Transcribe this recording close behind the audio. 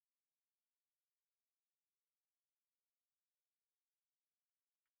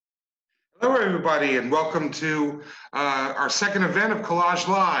Hello, everybody, and welcome to our second event of Collage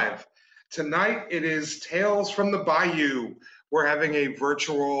Live. Tonight, it is Tales from the Bayou. We're having a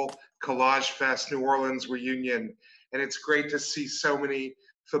virtual Kolaj Fest New Orleans reunion, and it's great to see so many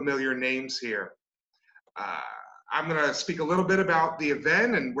familiar names here. I'm going to speak a little bit about the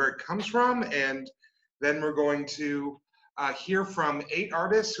event and where it comes from, and then we're going to hear from 8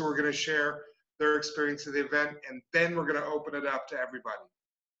 artists who are going to share their experience of the event, and then we're going to open it up to everybody.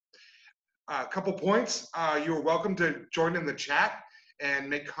 A couple points. You are welcome to join in the chat and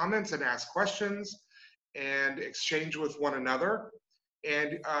make comments and ask questions and exchange with one another.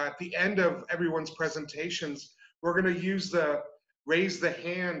 And at the end of everyone's presentations, we're going to use the raise the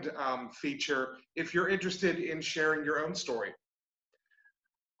hand feature if you're interested in sharing your own story.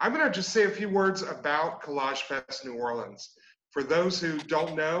 I'm going to just say a few words about Kolaj Fest New Orleans. For those who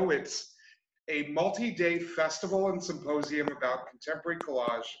don't know, it's a multi-day festival and symposium about contemporary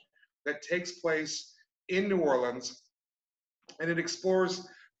collage that takes place in New Orleans, and it explores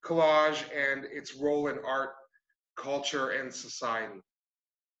collage and its role in art, culture, and society.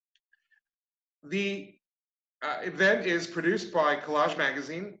 The event is produced by Kolaj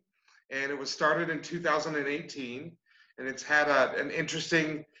Magazine, and it was started in 2018, and it's had an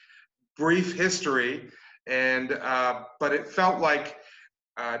interesting, brief history, and but it felt like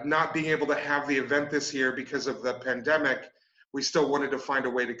not being able to have the event this year because of the pandemic. We still wanted to find a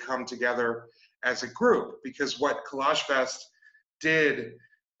way to come together as a group, because what Kolaj Fest did,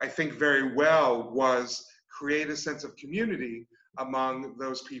 I think, very well was create a sense of community among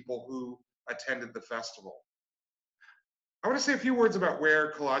those people who attended the festival. I want to say a few words about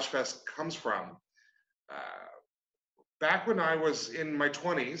where Kolaj Fest comes from. Back when I was in my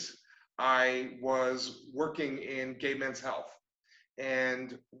 20s, I was working in gay men's health.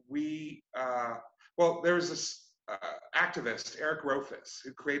 And there was this activist, Eric Rofus,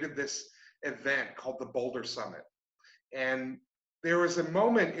 who created this event called the Boulder Summit. And there was a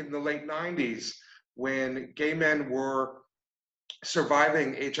moment in the late 90s when gay men were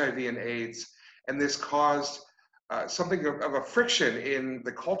surviving HIV and AIDS, and this caused something of a friction in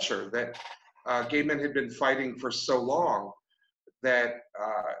the culture that gay men had been fighting for so long that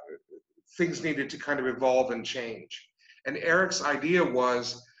things needed to kind of evolve and change. And Eric's idea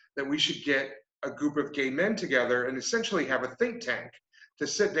was that we should get a group of gay men together and essentially have a think tank to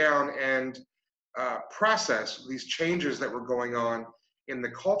sit down and process these changes that were going on in the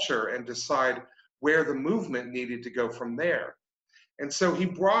culture and decide where the movement needed to go from there. And so he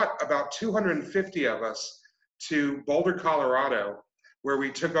brought about 250 of us to Boulder, Colorado, where we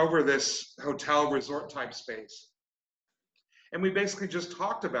took over this hotel resort type space. And we basically just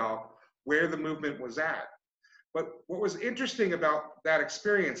talked about where the movement was at. But what was interesting about that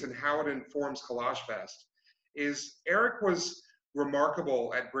experience and how it informs Kolaj Fest is Eric was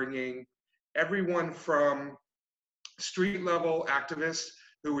remarkable at bringing everyone from street level activists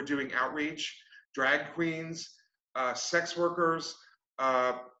who were doing outreach, drag queens, sex workers,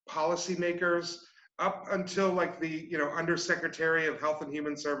 policymakers, up until like the Undersecretary of Health and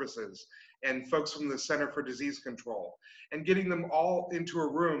Human Services and folks from the Center for Disease Control, and getting them all into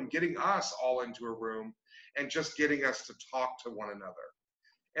a room, getting us all into a room, and just getting us to talk to one another.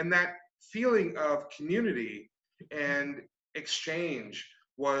 And that feeling of community and exchange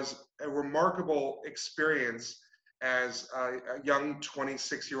was a remarkable experience as a young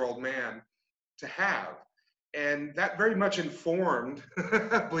 26-year-old man to have. And that very much informed,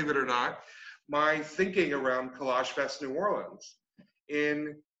 believe it or not, my thinking around Kolaj Fest New Orleans.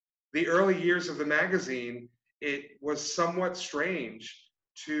 In the early years of the magazine, it was somewhat strange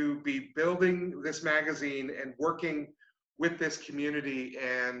to be building this magazine and working with this community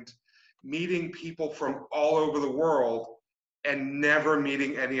and meeting people from all over the world and never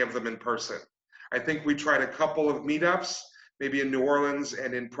meeting any of them in person. I think we tried a couple of meetups, maybe in New Orleans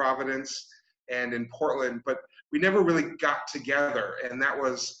and in Providence and in Portland, but we never really got together. And that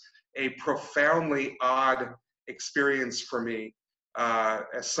was a profoundly odd experience for me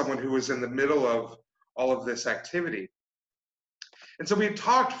as someone who was in the middle of all of this activity. And so we had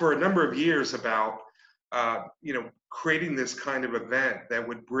talked for a number of years about, creating this kind of event that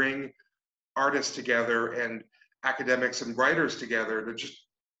would bring artists together and academics and writers together to just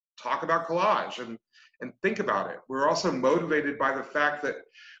talk about collage and think about it. We're also motivated by the fact that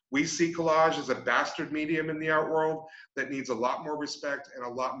we see collage as a bastard medium in the art world that needs a lot more respect and a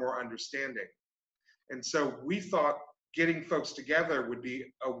lot more understanding. And so we thought getting folks together would be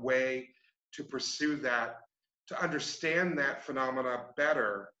a way to pursue that, to understand that phenomena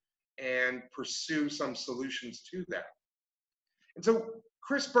better and pursue some solutions to that. And so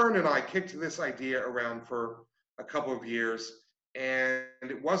Chris Byrne and I kicked this idea around for a couple of years, And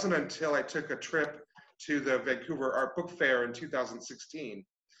it wasn't until I took a trip to the Vancouver Art Book Fair in 2016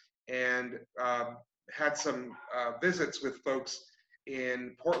 and had some visits with folks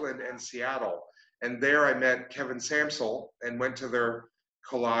in Portland and Seattle. And there I met Kevin Sampsell and went to their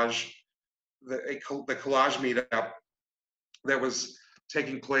collage, the collage meetup that was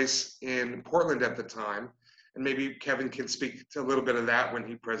taking place in Portland at the time. And maybe Kevin can speak to a little bit of that when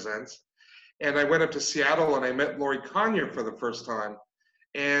he presents. And I went up to Seattle and I met Lori Conyer for the first time.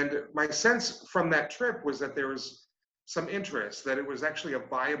 And my sense from that trip was that there was some interest, that it was actually a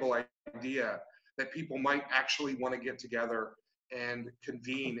viable idea, that people might actually want to get together and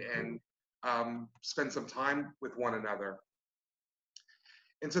convene and spend some time with one another.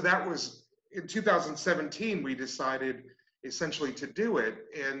 And so that was, in 2017, we decided essentially to do it.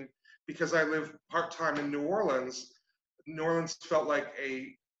 And because I live part-time in New Orleans felt like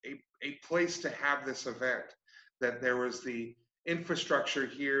a place to have this event, that there was the infrastructure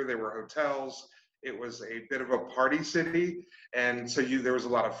here, there were hotels, it was a bit of a party city, and so there was a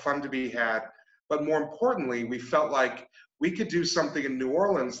lot of fun to be had. But more importantly, we felt like we could do something in New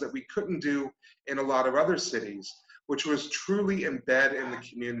Orleans that we couldn't do in a lot of other cities, which was truly embed in the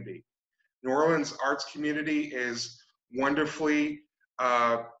community. New Orleans arts community is wonderfully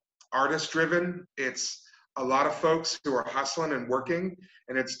artist-driven. It's a lot of folks who are hustling and working,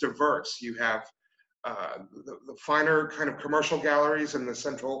 and it's diverse. You have the finer kind of commercial galleries in the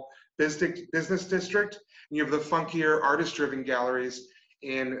central business district, and you have the funkier artist-driven galleries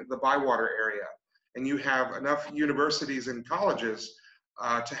in the Bywater area. And you have enough universities and colleges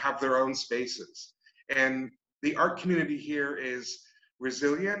to have their own spaces. And the art community here is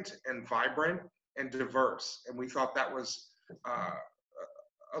resilient and vibrant and diverse. And we thought that was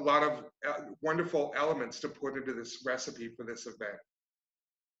a lot of wonderful elements to put into this recipe for this event.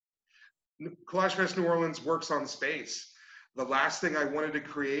 Kolaj Fest New Orleans works on space. The last thing I wanted to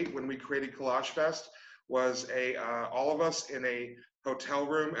create when we created Kolaj Fest was all of us in a hotel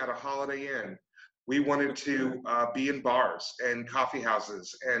room at a Holiday Inn. We wanted to be in bars and coffee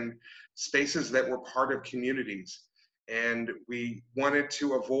houses and spaces that were part of communities. And we wanted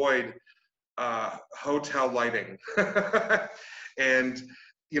to avoid hotel lighting. And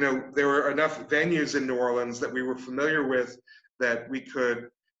there were enough venues in New Orleans that we were familiar with, that we could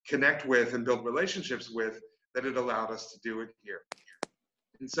connect with and build relationships with, that it allowed us to do it here.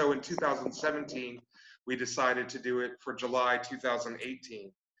 And so in 2017, we decided to do it for July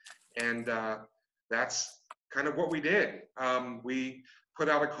 2018. And that's kind of what we did. We put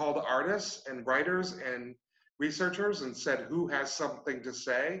out a call to artists and writers and researchers and said, who has something to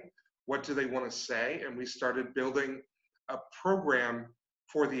say? What do they want to say? And we started building a program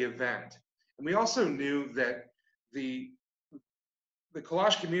for the event. And we also knew that the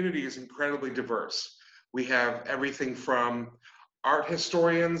collage community is incredibly diverse. We have everything from art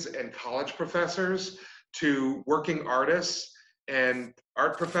historians and college professors to working artists and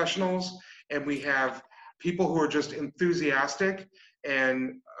art professionals. And we have people who are just enthusiastic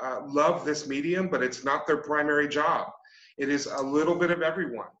and love this medium, but it's not their primary job. It is a little bit of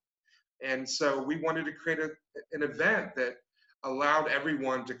everyone. And so we wanted to create an event that allowed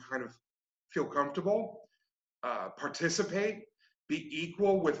everyone to kind of feel comfortable, participate, be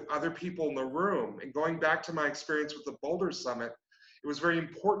equal with other people in the room. And going back to my experience with the Boulder Summit, it was very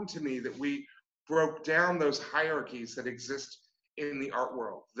important to me that we broke down those hierarchies that exist in the art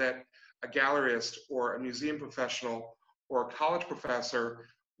world, that a gallerist or a museum professional or a college professor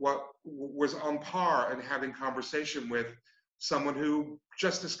was on par and having conversation with someone who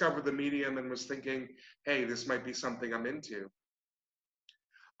just discovered the medium and was thinking, hey, this might be something I'm into.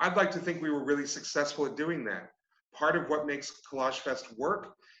 I'd like to think we were really successful at doing that. Part of what makes Kolaj Fest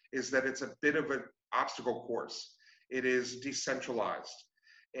work is that it's a bit of an obstacle course. It is decentralized.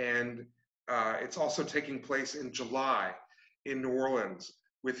 And it's also taking place in July in New Orleans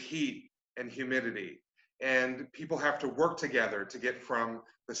with heat and humidity. And people have to work together to get from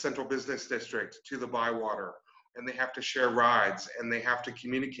the central business district to the Bywater. And they have to share rides, and they have to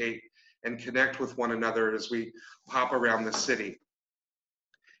communicate and connect with one another as we pop around the city.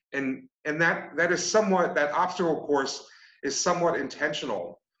 And that is somewhat, that obstacle course is somewhat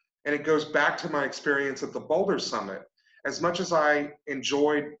intentional. And it goes back to my experience at the Boulder Summit. As much as I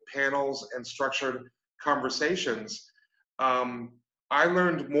enjoyed panels and structured conversations, I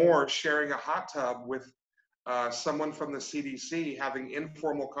learned more sharing a hot tub with someone from the CDC having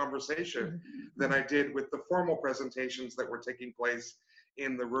informal conversation than I did with the formal presentations that were taking place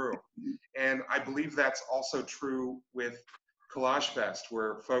in the room. And I believe that's also true with Kolaj Fest,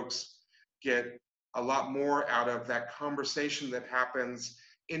 where folks get a lot more out of that conversation that happens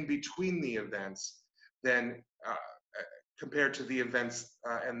in between the events than compared to the events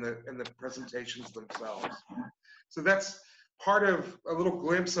and the presentations themselves. So that's part of a little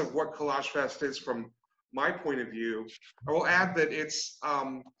glimpse of what Kolaj Fest is from my point of view. I will add that it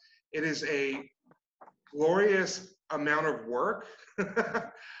is a glorious amount of work,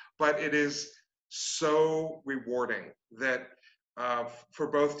 but it is so rewarding that for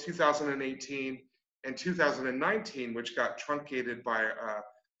both 2018 and 2019, which got truncated by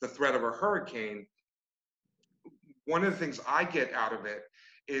the threat of a hurricane, one of the things I get out of it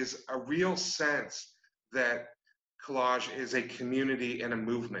is a real sense that collage is a community and a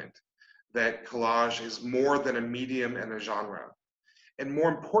movement, that collage is more than a medium and a genre. And more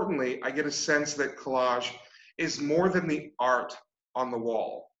importantly, I get a sense that collage is more than the art on the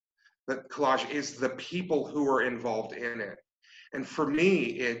wall, that collage is the people who are involved in it. And for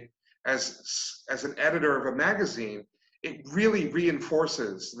me, as an editor of a magazine, it really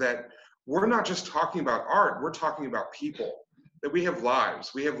reinforces that we're not just talking about art, we're talking about people, that we have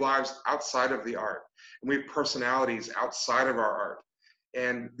lives. We have lives outside of the art, and we have personalities outside of our art.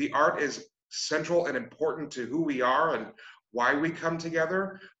 And the art is central and important to who we are and why we come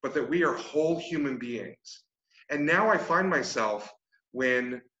together, but that we are whole human beings. And now I find myself,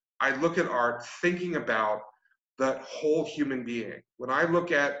 when I look at art, thinking about the whole human being. When I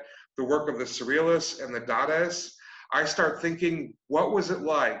look at the work of the Surrealists and the Dadaists, I start thinking, what was it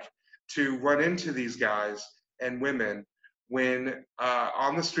like to run into these guys and women when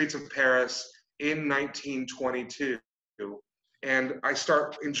on the streets of Paris in 1922, and I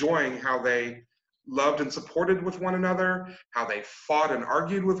start enjoying how they loved and supported with one another, how they fought and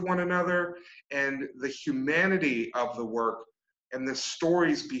argued with one another, and the humanity of the work and the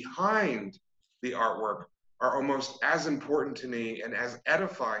stories behind the artwork are almost as important to me and as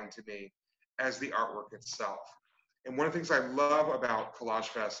edifying to me as the artwork itself. And one of the things I love about Kolaj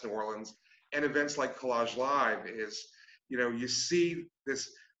Fest New Orleans and events like Collage Live is, you know, you see this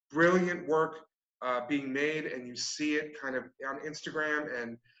brilliant work being made, and you see it kind of on Instagram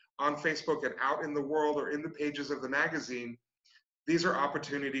and on Facebook and out in the world or in the pages of the magazine. These are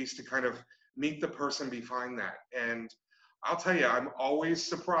opportunities to kind of meet the person behind that. And I'll tell you, I'm always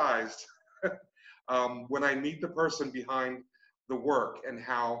surprised when I meet the person behind the work and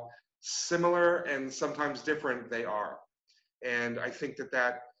how similar and sometimes different they are. And I think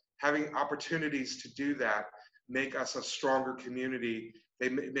that having opportunities to do that make us a stronger community.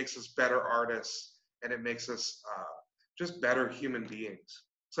 It makes us better artists, and it makes us just better human beings.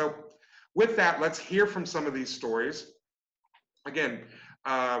 So with that, let's hear from some of these stories. Again,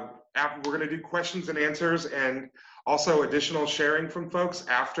 we're going to do questions and answers and also additional sharing from folks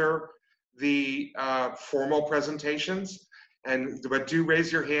after the formal presentations. But do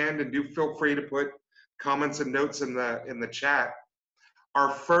raise your hand and do feel free to put comments and notes in the chat.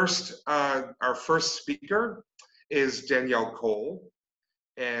 Our first speaker is Danielle Cole,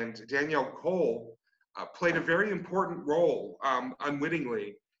 and Danielle Cole played a very important role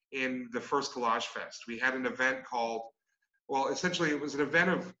unwittingly in the first Kolaj Fest. We had an event called, well, essentially it was an event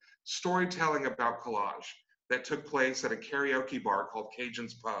of storytelling about collage that took place at a karaoke bar called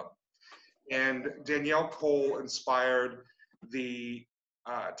Cajun's Pub. And Danielle Cole inspired the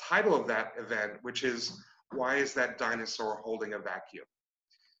title of that event, which is, Why Is That Dinosaur Holding a Vacuum?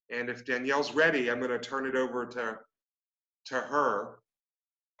 And if Danielle's ready, I'm going to turn it over to her.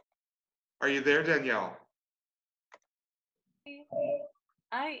 Are you there, Danielle?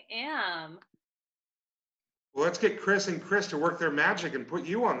 I am. Well, let's get Chris and Chris to work their magic and put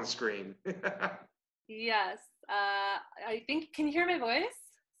you on the screen. Yes. I think, can you hear my voice?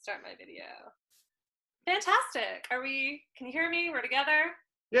 Start my video. Fantastic. Can you hear me? We're together?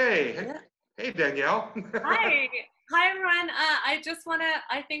 Yay. Hey, Danielle. Hi. Hi, everyone.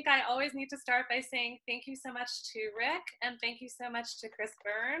 I think I always need to start by saying thank you so much to Rick, and thank you so much to Chris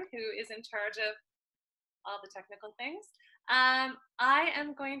Byrne, who is in charge of all the technical things. I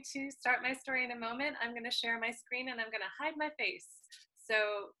am going to start my story in a moment. I'm going to share my screen, and I'm going to hide my face. So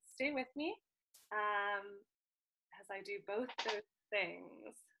stay with me as I do both those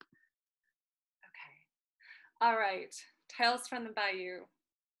things. Okay. All right. Tales from the Bayou.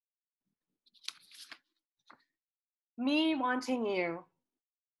 Me wanting you.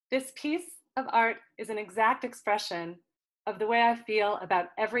 This piece of art is an exact expression of the way I feel about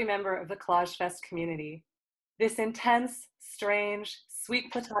every member of the Kolaj Fest community. This intense, strange,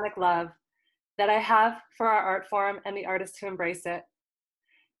 sweet platonic love that I have for our art form and the artists who embrace it.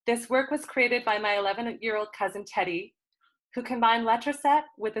 This work was created by my 11-year-old cousin Teddy, who combined letraset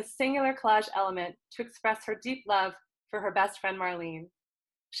with a singular collage element to express her deep love for her best friend Marlene.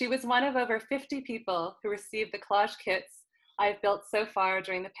 She was one of over 50 people who received the collage kits I've built so far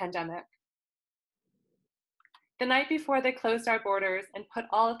during the pandemic. The night before they closed our borders and put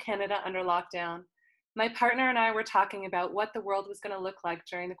all of Canada under lockdown, my partner and I were talking about what the world was going to look like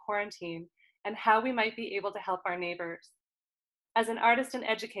during the quarantine and how we might be able to help our neighbors. As an artist and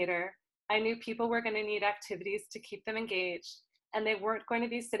educator, I knew people were going to need activities to keep them engaged, and they weren't going to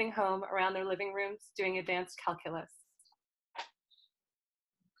be sitting home around their living rooms doing advanced calculus.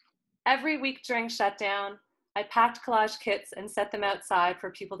 Every week during shutdown, I packed collage kits and set them outside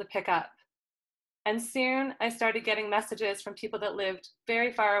for people to pick up. And soon I started getting messages from people that lived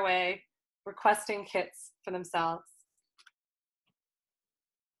very far away requesting kits for themselves.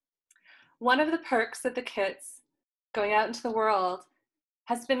 One of the perks of the kits going out into the world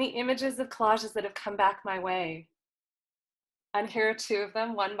has been the images of collages that have come back my way. And here are two of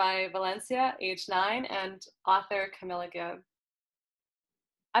them, one by Valencia, age 9, and author Camilla Gibb.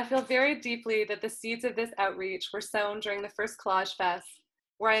 I feel very deeply that the seeds of this outreach were sown during the first Kolaj Fest,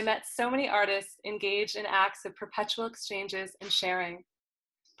 where I met so many artists engaged in acts of perpetual exchanges and sharing.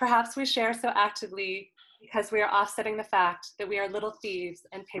 Perhaps we share so actively because we are offsetting the fact that we are little thieves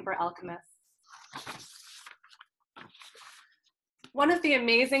and paper alchemists. One of the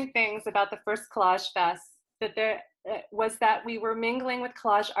amazing things about the first Kolaj Fest was that we were mingling with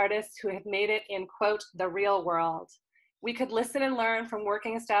collage artists who had made it in, quote, the real world. We could listen and learn from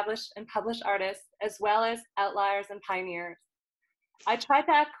working, established, and published artists, as well as outliers and pioneers. I tried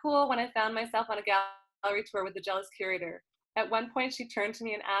to act cool when I found myself on a gallery tour with the jealous curator. At one point, she turned to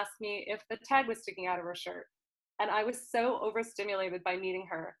me and asked me if the tag was sticking out of her shirt. And I was so overstimulated by meeting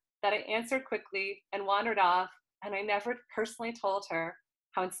her that I answered quickly and wandered off, and I never personally told her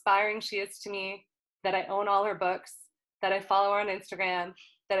how inspiring she is to me, that I own all her books, that I follow her on Instagram,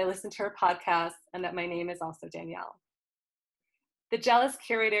 that I listen to her podcast, and that my name is also Danielle. The jealous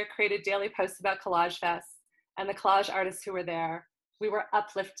curator created daily posts about Kolaj Fest and the collage artists who were there. We were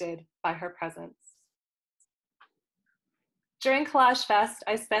uplifted by her presence. During Kolaj Fest,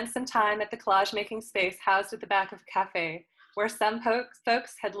 I spent some time at the Collage Making Space housed at the back of a cafe, where some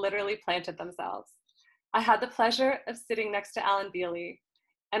folks had literally planted themselves. I had the pleasure of sitting next to Alan Bealey,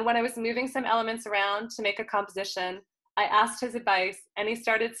 and when I was moving some elements around to make a composition, I asked his advice, and he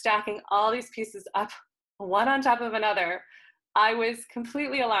started stacking all these pieces up, one on top of another. I was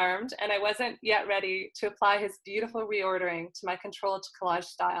completely alarmed, and I wasn't yet ready to apply his beautiful reordering to my controlled collage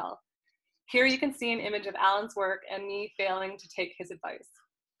style. Here you can see an image of Alan's work and me failing to take his advice.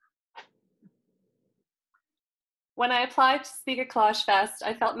 When I applied to speak at Kolaj Fest,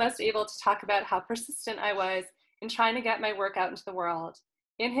 I felt most able to talk about how persistent I was in trying to get my work out into the world.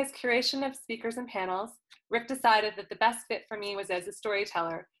 In his curation of speakers and panels, Ric decided that the best fit for me was as a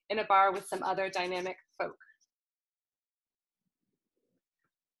storyteller in a bar with some other dynamic folk.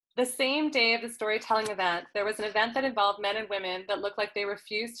 The same day of the storytelling event, there was an event that involved men and women that looked like they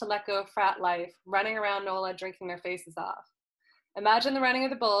refused to let go of frat life, running around NOLA drinking their faces off. Imagine the running of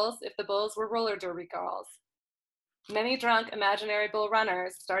the bulls if the bulls were roller derby girls. Many drunk imaginary bull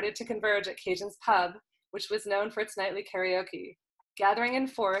runners started to converge at Cajun's Pub, which was known for its nightly karaoke, gathering in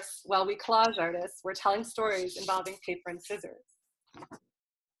force while we collage artists were telling stories involving paper and scissors.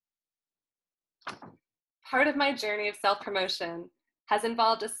 Part of my journey of self-promotion has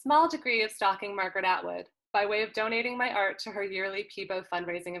involved a small degree of stalking Margaret Atwood by way of donating my art to her yearly Peebo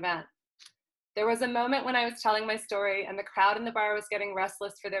fundraising event. There was a moment when I was telling my story and the crowd in the bar was getting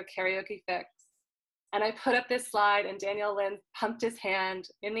restless for their karaoke fix. And I put up this slide and Daniel Lynn pumped his hand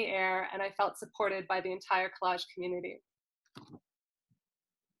in the air and I felt supported by the entire collage community.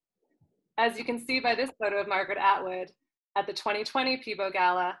 As you can see by this photo of Margaret Atwood at the 2020 Peebo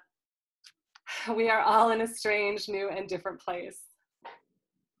Gala, we are all in a strange, new, and different place.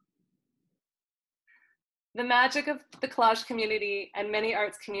 The magic of the collage community and many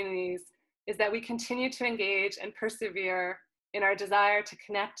arts communities is that we continue to engage and persevere in our desire to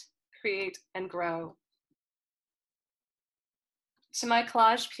connect, create, and grow. To my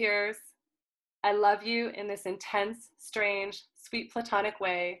collage peers, I love you in this intense, strange, sweet platonic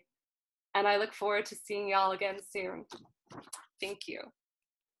way, and I look forward to seeing y'all again soon. Thank you.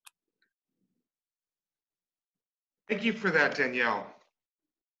 Thank you for that, Danielle.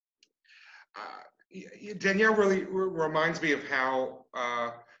 Danielle really reminds me of how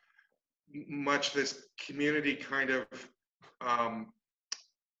much this community kind of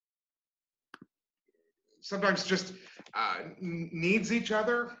sometimes just needs each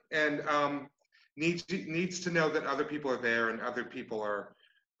other and needs to know that other people are there and other people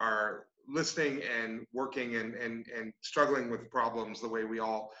are listening and working and struggling with problems the way we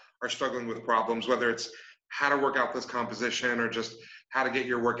all are struggling with problems, whether it's how to work out this composition or just how to get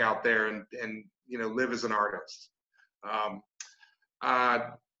your work out there and you know, live as an artist.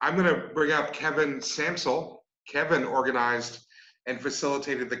 I'm going to bring up Kevin Sampsell, Kevin organized and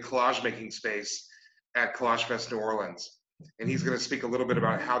facilitated the Collage Making Space at Kolaj Fest New Orleans. And he's going to speak a little bit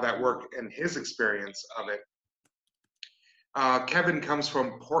about how that worked and his experience of it. Kevin comes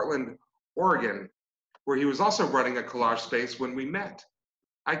from Portland, Oregon, where he was also running a collage space when we met.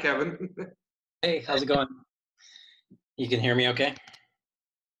 Hi, Kevin. Hey, how's it going? You can hear me okay?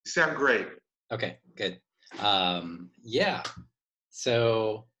 You sound great. Okay, good. Yeah,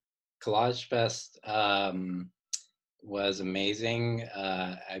 so Kolaj Fest was amazing.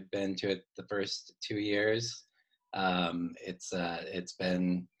 I've been to it the first 2 years. It's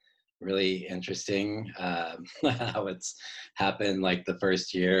been really interesting how it's happened. Like the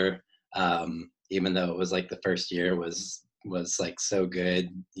first year, even though it was like the first year was like so good,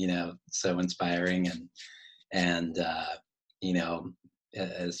 you know, so inspiring and you know,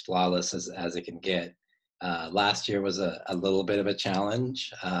 as flawless as it can get. Last year was a little bit of a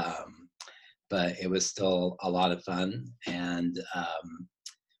challenge, but it was still a lot of fun. And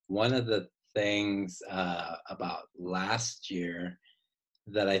one of the things about last year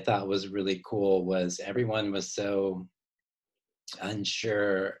that I thought was really cool was everyone was so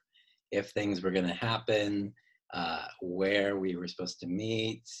unsure if things were going to happen, where we were supposed to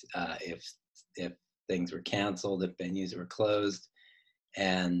meet, if things were canceled, if venues were closed.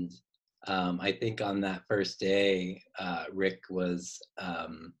 And I think on that first day, Rick was,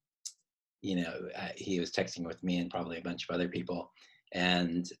 you know, he was texting with me and probably a bunch of other people.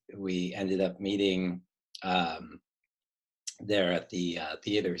 And we ended up meeting there at the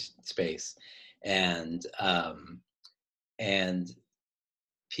theater space. And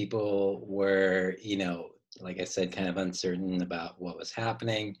people were, you know, like I said, kind of uncertain about what was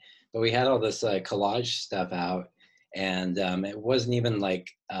happening. But we had all this collage stuff out. And it wasn't even like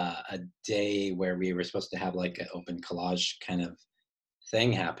a day where we were supposed to have like an open collage kind of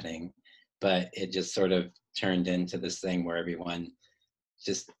thing happening, but it just sort of turned into this thing where everyone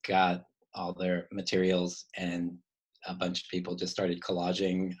just got all their materials and a bunch of people just started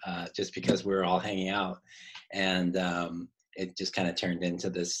collaging just because we were all hanging out. And it just kind of turned into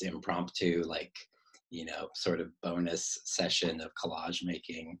this impromptu, like, you know, sort of bonus session of collage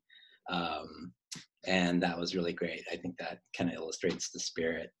making. And that was really great. I think that kind of illustrates the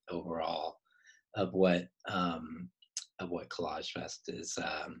spirit overall of what Kolaj Fest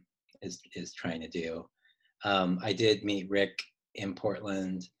is trying to do. I did meet Rick in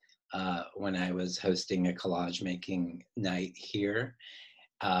Portland when I was hosting a collage making night here,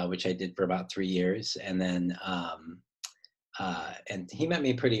 which I did for about 3 years, and then and he met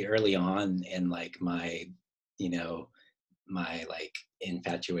me pretty early on in like my, you know, my like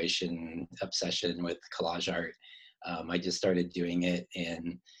infatuation, obsession with collage art. I just started doing it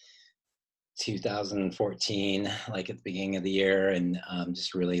in 2014, like at the beginning of the year, and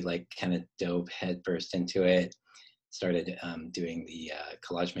just really like kind of dove headfirst into it. Started doing the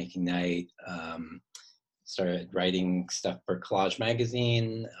collage making night, started writing stuff for Kolaj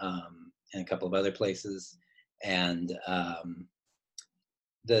Magazine and a couple of other places. And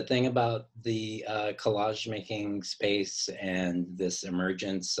the thing about the collage making space and this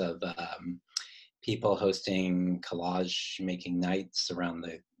emergence of people hosting collage making nights around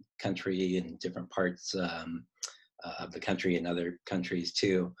the country in different parts of the country and other countries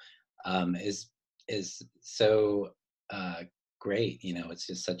too is so great. You know, it's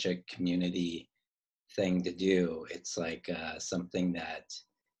just such a community thing to do. It's like something that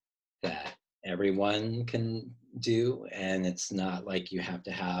everyone can do, and it's not like you have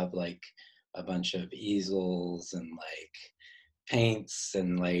to have like a bunch of easels and like paints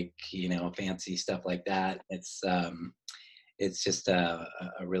and like, you know, fancy stuff like that. It's just a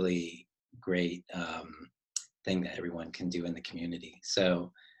really great thing that everyone can do in the community.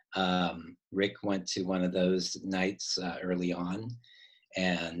 So Rick went to one of those nights early on,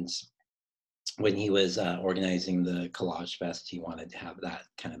 and when he was organizing the Kolaj Fest, he wanted to have that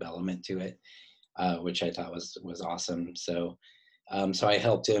kind of element to it, which I thought was awesome. So so I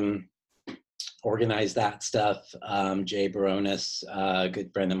helped him organize that stuff. Jay Baronis, a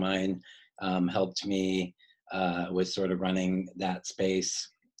good friend of mine, helped me with sort of running that space.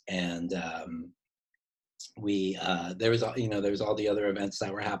 And there was, you know, there was all the other events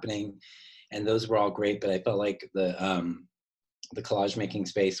that were happening, and those were all great. But I felt like the collage making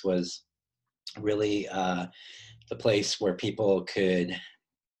space was really the place where people could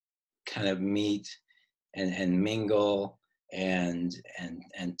kind of meet and mingle and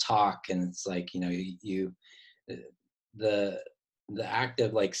talk. And it's like, you know, the act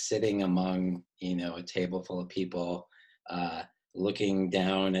of like sitting among, you know, a table full of people, looking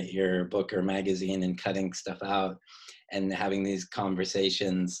down at your book or magazine and cutting stuff out and having these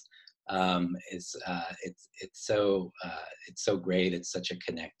conversations it's so great. It's such a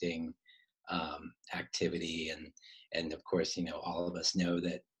connecting activity, and of course, you know, all of us know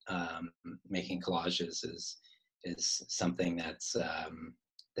that making collages is something that's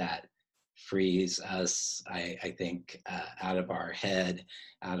that frees us, I think, out of our head,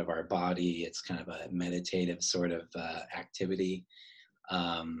 out of our body. It's kind of a meditative sort of activity.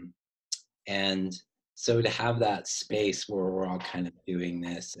 And so to have that space where we're all kind of doing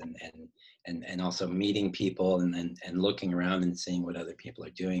this and also meeting people and looking around and seeing what other people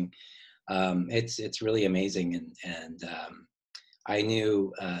are doing, it's really amazing. And I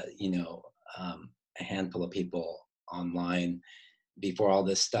knew, you know, a handful of people online before all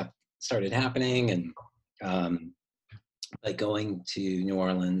this stuff started happening, and like going to New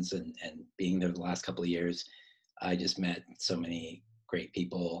Orleans and being there the last couple of years, I just met so many great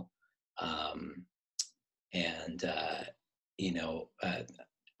people. And you know,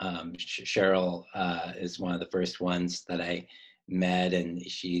 Cheryl is one of the first ones that I met, and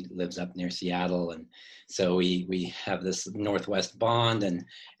she lives up near Seattle, and so we have this Northwest bond, and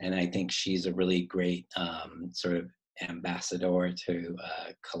I think she's a really great sort of ambassador to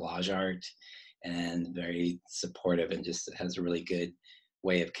collage art, and very supportive, and just has a really good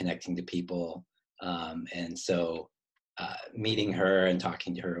way of connecting to people. And so meeting her and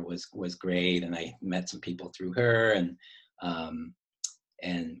talking to her was great, and I met some people through her,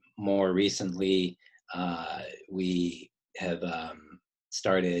 and more recently we have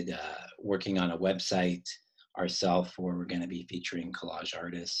started working on a website ourselves where we're going to be featuring collage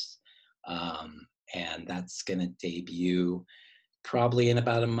artists, and that's going to debut probably in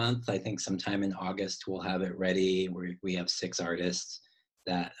about a month. I think sometime in August we'll have it ready. We have 6 artists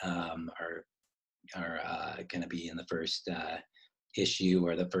that are going to be in the first issue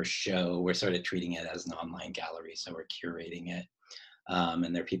or the first show. We're sort of treating it as an online gallery, so we're curating it,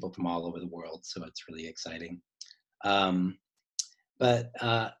 and there are people from all over the world, so it's really exciting. But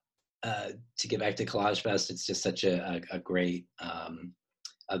to get back to Kolaj Fest, it's just such a great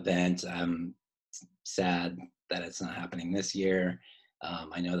event. I'm sad that it's not happening this year.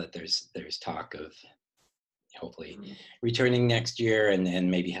 I know that there's talk of hopefully returning next year,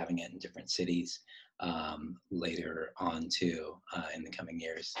 and maybe having it in different cities later on too, in the coming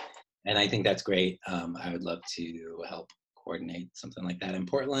years. And I think that's great. I would love to help coordinate something like that in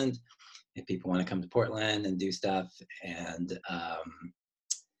Portland, if people want to come to Portland and do stuff. And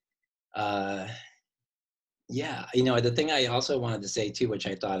yeah, you know, the thing I also wanted to say too, which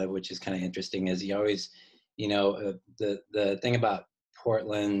I thought of, which is kind of interesting, is you always, you know, the thing about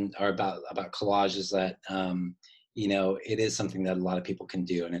Portland or about collage is that, you know, it is something that a lot of people can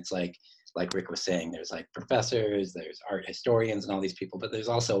do. And it's like Rick was saying, there's like professors, there's art historians and all these people, but there's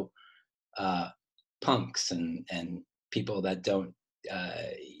also punks and people that don't,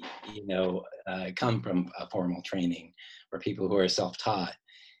 you know, come from a formal training, or people who are self-taught.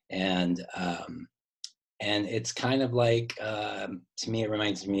 And it's kind of like, to me, it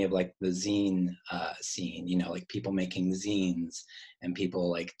reminds me of like the zine scene, you know, like people making zines and people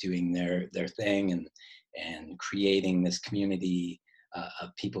like doing their thing and creating this community of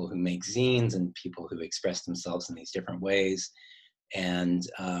people who make zines and people who express themselves in these different ways. And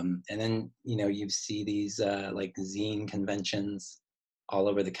then, you know, you see these like zine conventions all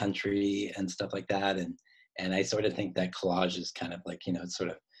over the country and stuff like that. And I sort of think that collage is kind of like, you know, it's sort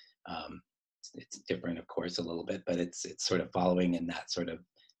of, it's different, of course, a little bit, but it's sort of following in that sort of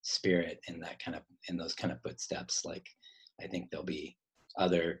spirit, in that kind of, in those kind of footsteps. Like, I think there'll be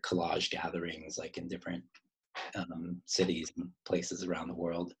other collage gatherings, like in different cities and places around the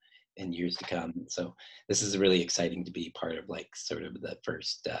world in years to come. So this is really exciting to be part of, like, sort of the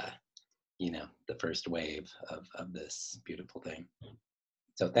first, you know, the first wave of this beautiful thing.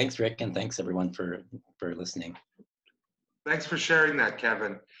 So thanks, Rick, and thanks everyone for listening. Thanks for sharing that,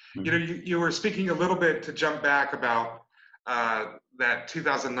 Kevin. Mm-hmm. You know, you were speaking a little bit, to jump back, about that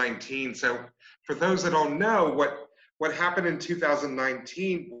 2019. So for those that don't know, what happened in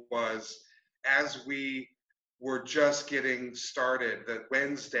 2019 was, as we were just getting started, the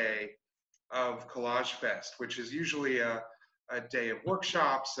Wednesday of Kolaj Fest, which is usually a day of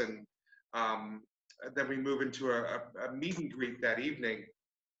workshops, and then we move into a meet and greet that evening,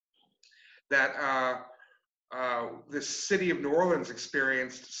 that the city of New Orleans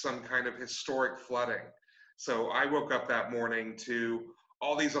experienced some kind of historic flooding. So I woke up that morning to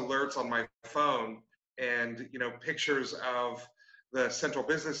all these alerts on my phone, and, you know, pictures of the central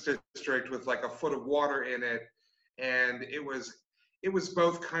business district with like a foot of water in it. And it was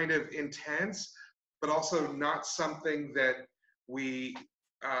both kind of intense, but also not something that we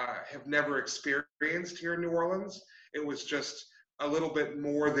have never experienced here in New Orleans. It was just a little bit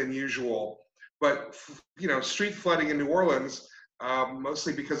more than usual. But, you know, street flooding in New Orleans,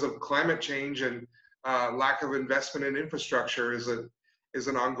 mostly because of climate change and lack of investment in infrastructure, is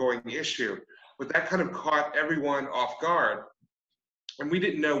an ongoing issue. But that kind of caught everyone off guard. And we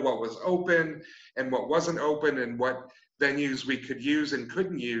didn't know what was open and what wasn't open and what venues we could use and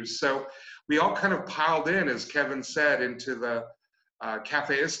couldn't use. So we all kind of piled in, as Kevin said, into the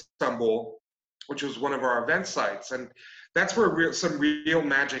Cafe Istanbul, which was one of our event sites. And that's where some real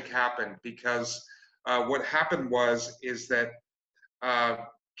magic happened, because what happened is that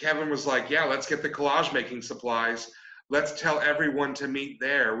Kevin was like, yeah, let's get the collage making supplies. Let's tell everyone to meet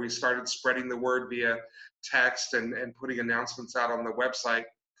there. We started spreading the word via text and putting announcements out on the website.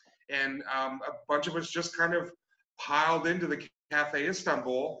 And a bunch of us just kind of piled into the Cafe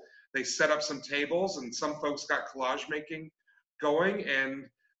Istanbul. They set up some tables and some folks got collage making going. And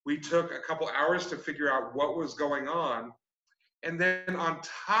we took a couple hours to figure out what was going on. And then on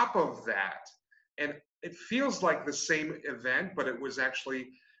top of that, and it feels like the same event, but it was actually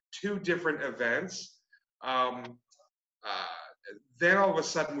two different events. Then all of a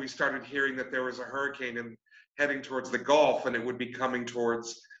sudden we started hearing that there was a hurricane heading towards the Gulf, and it would be coming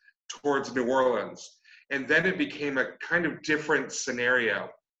towards New Orleans. And then it became a kind of different scenario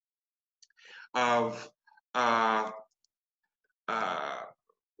of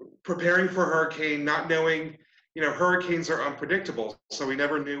preparing for a hurricane, not knowing, you know, hurricanes are unpredictable. So we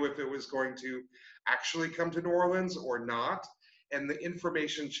never knew if it was going to actually come to New Orleans or not. And the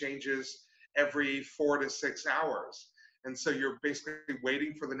information changes every 4 to 6 hours. And so you're basically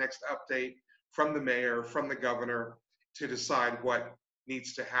waiting for the next update from the mayor, from the governor, to decide what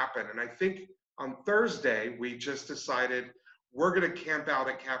needs to happen. And I think on Thursday, we just decided we're going to camp out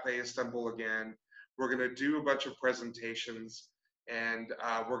at Cafe Istanbul again. We're going to do a bunch of presentations, and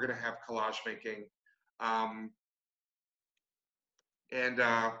we're going to have collage making.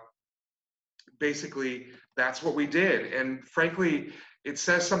 Basically, that's what we did. And frankly, it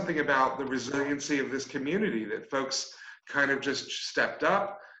says something about the resiliency of this community, that folks kind of just stepped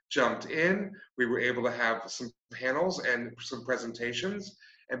up, jumped in. We were able to have some panels and some presentations,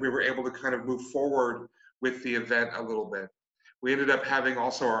 and we were able to kind of move forward with the event a little bit. We ended up having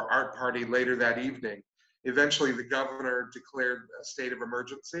also our art party later that evening. Eventually, the governor declared a state of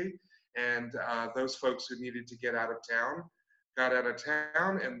emergency, and those folks who needed to get out of town got out of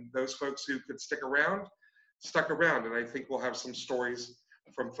town, and those folks who could stick around stuck around. And I think we'll have some stories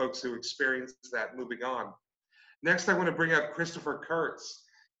from folks who experienced that moving on. Next, I want to bring up Christopher Kurtz.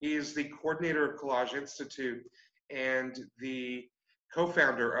 He is the coordinator of Collage Institute and the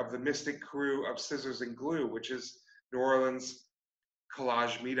co-founder of the Mystic Crew of Scissors and Glue, which is New Orleans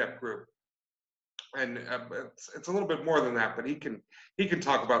collage meetup group. And it's a little bit more than that, but he can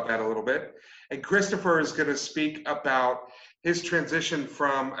talk about that a little bit. And Christopher is going to speak about his transition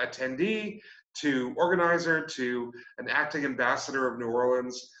from attendee to organizer to an acting ambassador of New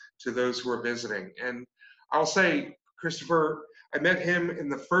Orleans to those who are visiting. And I'll say, Christopher, I met him in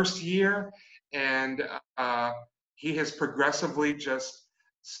the first year, and he has progressively just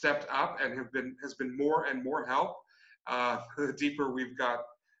stepped up and has been more and more help the deeper we've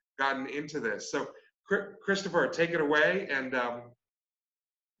gotten into this. So Christopher, take it away. And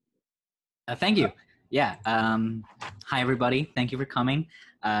thank you. Yeah. Hi, everybody. Thank you for coming.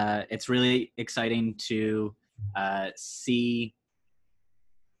 It's really exciting to see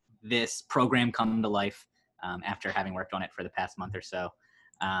this program come to life after having worked on it for the past month or so.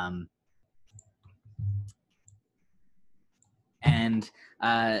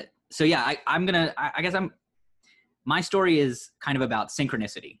 So yeah, I guess my story is kind of about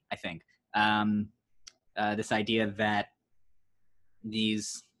synchronicity, I think. This idea that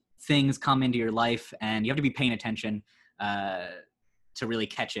these things come into your life and you have to be paying attention to really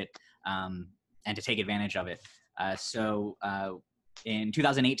catch it and to take advantage of it. So in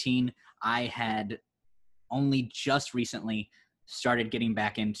 2018, I had only just recently started getting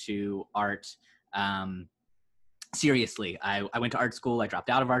back into art seriously. I went to art school, I dropped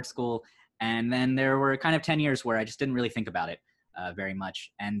out of art school, and then there were kind of 10 years where I just didn't really think about it very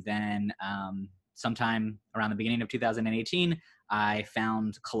much. And then sometime around the beginning of 2018, I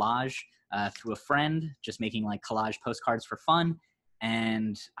found collage through a friend, just making like collage postcards for fun.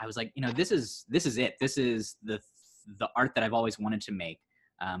 And I was like, you know, this is it. This is the art that I've always wanted to make.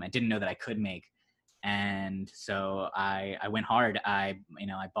 I didn't know that I could make. And so I went hard. I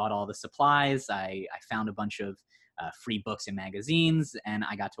bought all the supplies. I found a bunch of free books and magazines, and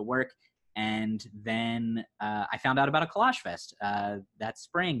I got to work. And then I found out about a Kolaj Fest that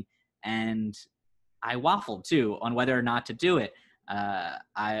spring, and I waffled too on whether or not to do it.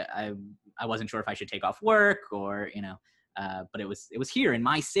 I wasn't sure if I should take off work or, but it was here in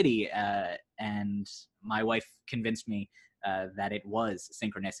my city, and my wife convinced me that it was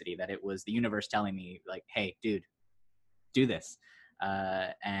synchronicity, that it was the universe telling me, like, hey, dude, do this.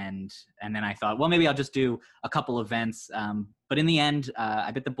 And then I thought, well, maybe I'll just do a couple events. But in the end,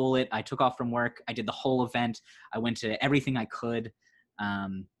 I bit the bullet. I took off from work. I did the whole event. I went to everything I could,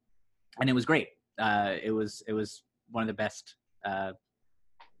 and it was great. It was one of the best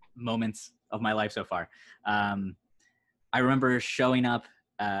moments of my life so far. I remember showing up.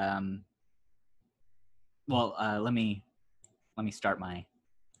 Let me start my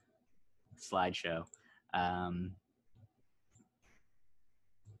slideshow.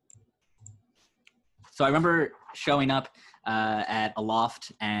 So I remember showing up at a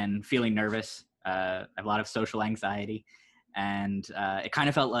loft and feeling nervous. I have a lot of social anxiety, and it kind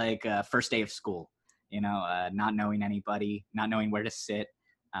of felt like first day of school, not knowing anybody, not knowing where to sit.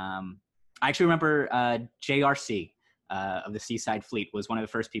 I actually remember JRC of the Seaside Fleet was one of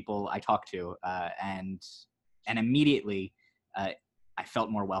the first people I talked to, and immediately I felt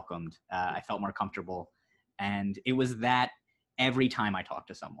more welcomed. I felt more comfortable, and it was that every time I talked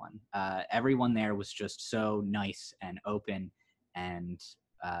to someone. Everyone there was just so nice and open, and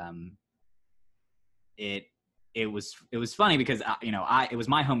it was funny because it was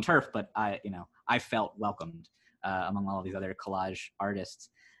my home turf, but I felt welcomed among all of these other collage artists,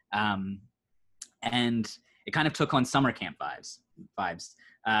 and it kind of took on summer camp vibes.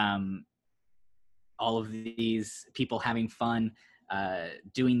 All of these people having fun,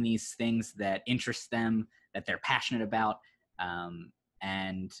 doing these things that interest them, that they're passionate about.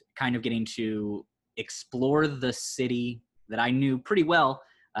 And kind of getting to explore the city that I knew pretty well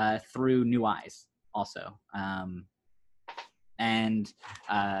through new eyes also. And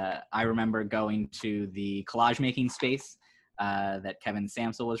I remember going to the Collage Making Space that Kevin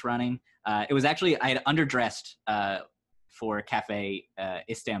Sampsell was running. It was actually, I had underdressed for Cafe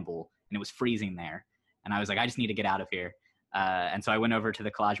Istanbul, and it was freezing there. And I was like, I just need to get out of here. And so I went over to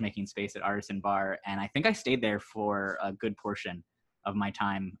the Collage Making Space at Artisan Bar, and I think I stayed there for a good portion of my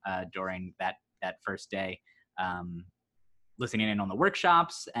time during that first day, listening in on the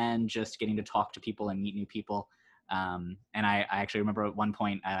workshops and just getting to talk to people and meet new people. And I actually remember at one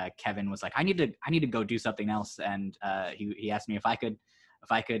point, Kevin was like, I need to go do something else. And he asked me if I could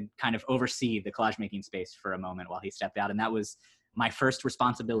kind of oversee the Collage Making Space for a moment while he stepped out. And that was my first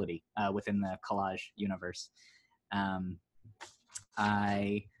responsibility within the collage universe.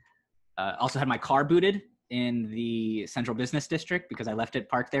 I also had my car booted in the central business district because I left it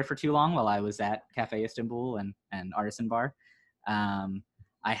parked there for too long while I was at Cafe Istanbul and Artisan Bar.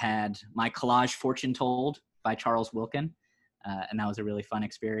 I had my collage fortune told by Charles Wilkin, and that was a really fun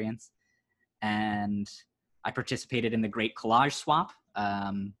experience. And I participated in the Great Collage Swap.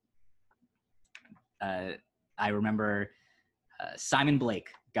 I remember Simon Blake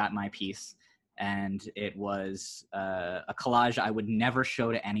got my piece, and it was a collage I would never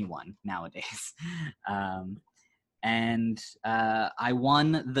show to anyone nowadays. And I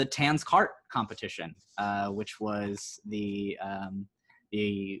won the Tan's Cart competition, which was the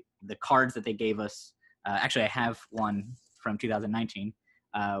cards that they gave us. Actually, I have one from 2019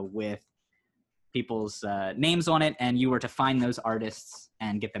 with people's names on it, and you were to find those artists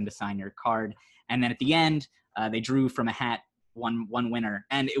and get them to sign your card. And then at the end, they drew from a hat one winner,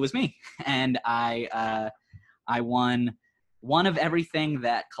 and it was me. And I won one of everything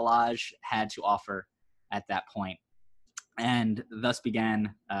that collage had to offer at that point, and thus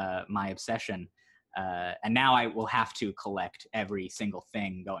began my obsession. And now I will have to collect every single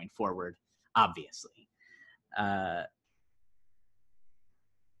thing going forward, obviously.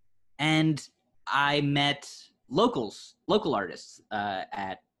 And I met local artists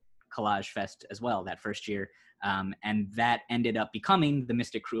at Kolaj Fest as well that first year. And that ended up becoming the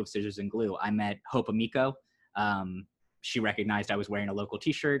Mystic Crew of Scissors and Glue. I met Hope Amico. She recognized I was wearing a local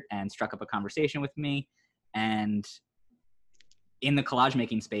t-shirt and struck up a conversation with me. And in the collage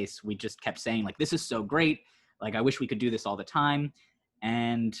making space, we just kept saying, like, this is so great. Like, I wish we could do this all the time.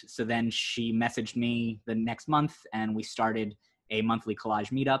 And so then she messaged me the next month, and we started a monthly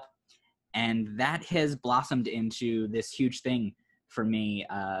collage meetup. And that has blossomed into this huge thing for me.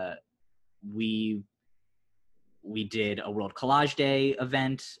 We did a World Collage Day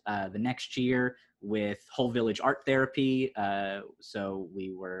event the next year with Whole Village Art Therapy. So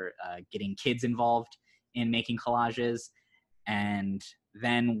we were getting kids involved in making collages. And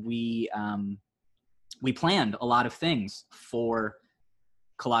then we planned a lot of things for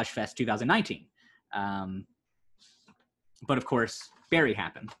Kolaj Fest 2019. But of course, Barry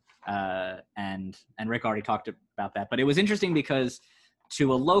happened. And Rick already talked about that. But it was interesting because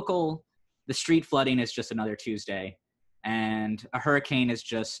to a local, the street flooding is just another Tuesday. and a hurricane is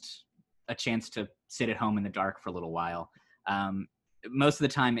just a chance to sit at home in the dark for a little while. Most of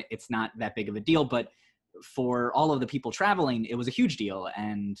the time it's not that big of a deal, but for all of the people traveling, it was a huge deal.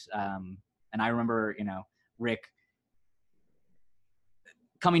 And I remember, you know, Rick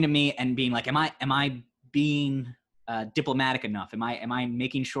coming to me and being like, am I being diplomatic enough? Am I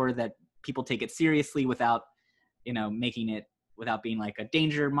making sure that people take it seriously without, you know, making it, without being like a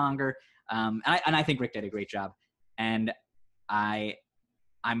danger monger? And I think Rick did a great job. And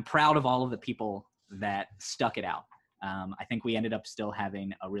I'm proud of all of the people that stuck it out. I think we ended up still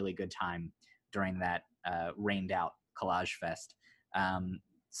having a really good time during that rained out Kolaj Fest.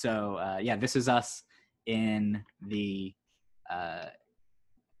 Yeah, this is us in the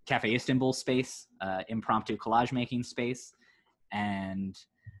Cafe Istanbul space, impromptu collage making space. And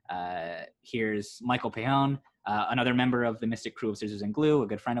here's Michael Pejon, another member of the Mystic Crew of Scissors and Glue, a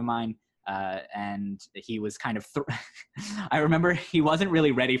good friend of mine. And he was kind of, I remember he wasn't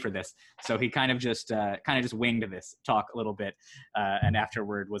really ready for this. So he kind of just winged this talk a little bit. And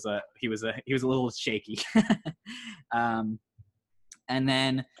afterward he was a little shaky. And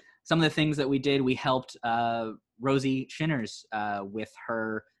then some of the things that we did, we helped Rosie Schinners with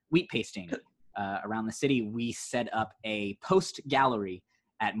her wheat pasting around the city. We set up a post gallery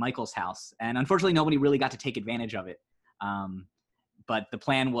at Michael's house. And unfortunately, nobody really got to take advantage of it. But the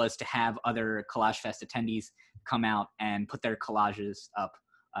plan was to have other Kolaj Fest attendees come out and put their collages up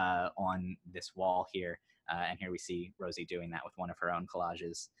on this wall here. And here we see Rosie doing that with one of her own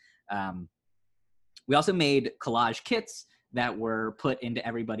collages. We also made collage kits that were put into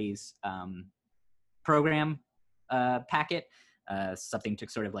everybody's program packet, something to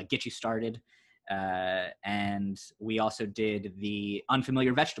sort of like get you started. And we also did the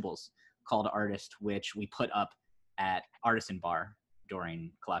unfamiliar vegetables call to artist, which we put up at Artisan Bar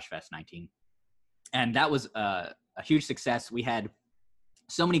during Kolaj Fest 19. And that was a huge success. We had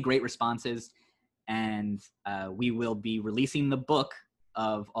so many great responses, and we will be releasing the book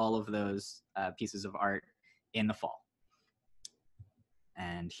of all of those pieces of art in the fall.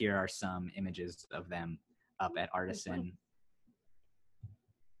 And here are some images of them up at Artisan.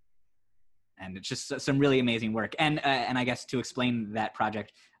 And it's just some really amazing work. And I guess to explain that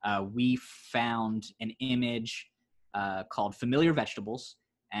project, we found an image called Familiar Vegetables,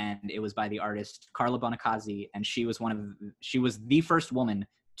 and it was by the artist Carla Bonacazzi, and she was the first woman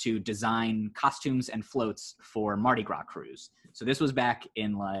to design costumes and floats for Mardi Gras crews. So this was back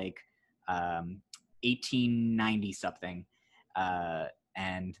in like 1890 something,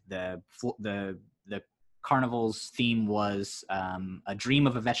 and the carnival's theme was a dream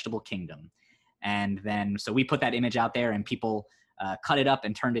of a vegetable kingdom. And then so we put that image out there, and people cut it up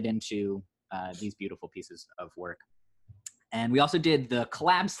and turned it into these beautiful pieces of work. And we also did the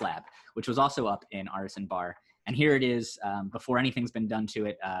collab slab, which was also up in Artisan Bar. And here it is before anything's been done to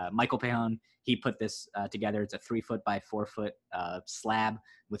it. Michael Pejon, he put this together. It's a 3-foot by 4-foot slab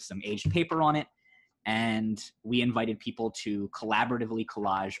with some aged paper on it. And we invited people to collaboratively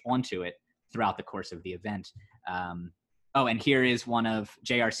collage onto it throughout the course of the event. Oh, and here is one of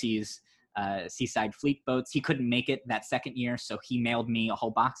JRC's Seaside Fleet boats. He couldn't make it that second year, so he mailed me a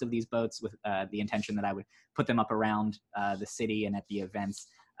whole box of these boats with the intention that I would put them up around the city and at the events.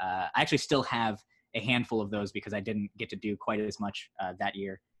 I actually still have a handful of those because I didn't get to do quite as much that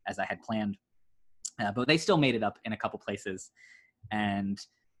year as I had planned. But they still made it up in a couple places. And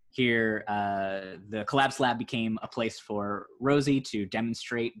here, the Collab Slab became a place for Rosie to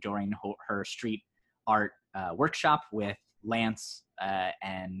demonstrate during her street art workshop with Lance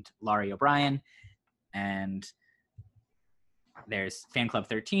and Laurie O'Brien. And there's Fan Club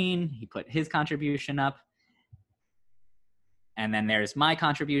 13. He put his contribution up. And then there's my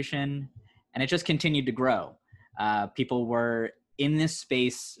contribution. And it just continued to grow. People were in this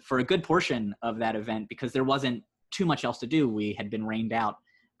space for a good portion of that event because there wasn't too much else to do. We had been rained out.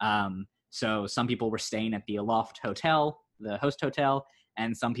 So some people were staying at the Aloft Hotel, the host hotel,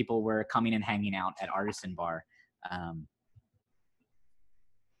 and some people were coming and hanging out at Artisan Bar.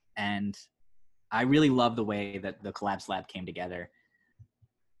 And I really love the way that the Collab Slab came together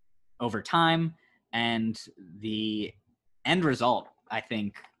over time, and the end result, I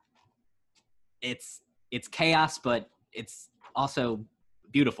think, it's chaos, but it's also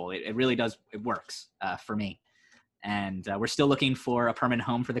beautiful. It really does, it works for me. And we're still looking for a permanent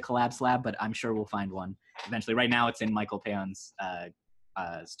home for the Collab Slab, but I'm sure we'll find one eventually. Right now it's in Michael Pejon's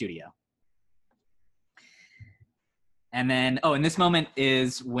studio. And then, and this moment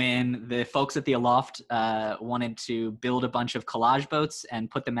is when the folks at the Aloft wanted to build a bunch of collage boats and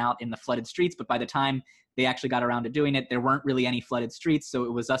put them out in the flooded streets. But by the time they actually got around to doing it, there weren't really any flooded streets. So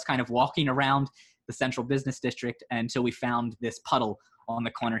it was us kind of walking around the central business district until we found this puddle on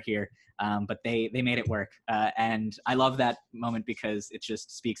the corner here. But they made it work. And I love that moment because it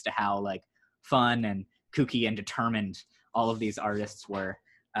just speaks to how like fun and kooky and determined all of these artists were.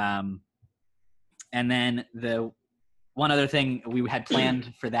 And then the one other thing we had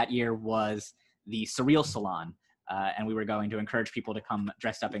planned for that year was the Surreal Salon. And we were going to encourage people to come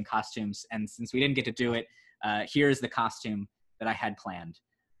dressed up in costumes. And since we didn't get to do it, here's the costume that I had planned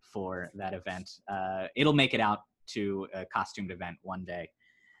for that event. It'll make it out to a costumed event one day.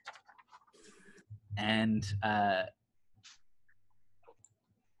 And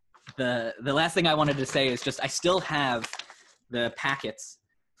the last thing I wanted to say is just I still have the packets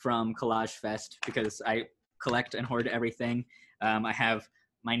from Kolaj Fest because I collect and hoard everything. I have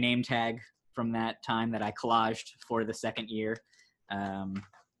my name tag from that time that I collaged for the second year.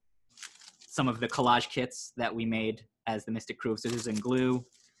 Some of the collage kits that we made as the Mystic Crew of Scissors and Glue,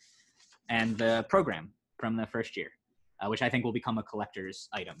 and the program from the first year, which I think will become a collector's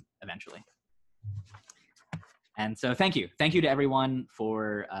item eventually. And so thank you. Thank you to everyone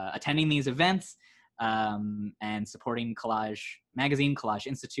for attending these events and supporting Kolaj Magazine, Kolaj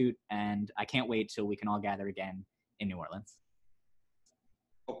Institute, and I can't wait till we can all gather again in New Orleans.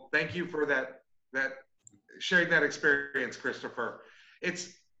 Well, thank you for that sharing that experience, Christopher.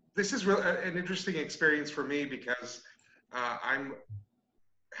 This is an interesting experience for me because I'm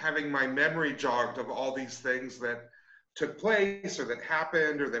having my memory jogged of all these things that took place or that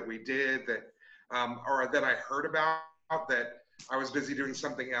happened or that we did that or that I heard about that I was busy doing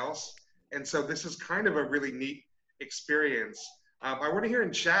something else. And so this is kind of a really neat experience. I want to hear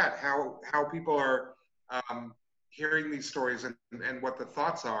in chat how people are hearing these stories and what the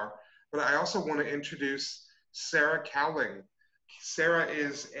thoughts are. But I also want to introduce Sarah Cowling. Sarah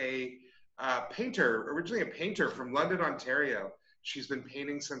is a painter, originally a painter from London, Ontario. She's been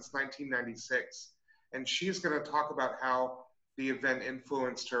painting since 1996. And she's going to talk about how the event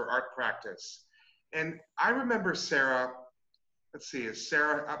influenced her art practice. And I remember Sarah, let's see, is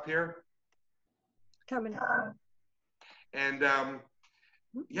Sarah up here? Coming. And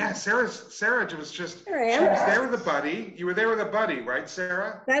yeah, Sarah was just, There I she am. was there with a buddy. You were there with a buddy, right,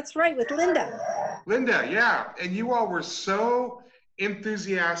 Sarah? That's right, with Linda. Linda, yeah. And you all were so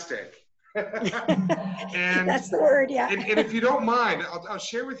enthusiastic. And that's the word, yeah. And if you don't mind, I'll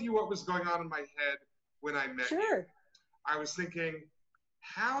share with you what was going on in my head when I met you. Sure. I was thinking,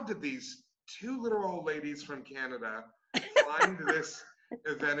 how did these two little old ladies from Canada find this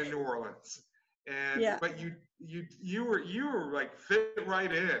event in New Orleans? And yeah. but you were like fit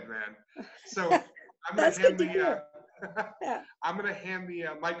right in, man. So I'm gonna hand the yeah. I'm gonna hand the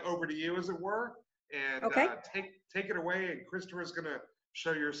mic over to you, as it were, and okay. Take it away. And Christopher's gonna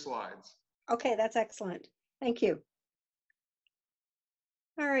show your slides. Okay, that's excellent. Thank you.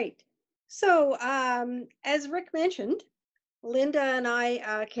 All right. So as Rick mentioned, Linda and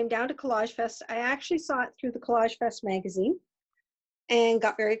I came down to Kolaj Fest. I actually saw it through the Kolaj Fest magazine and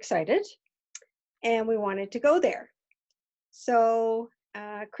got very excited. And we wanted to go there. So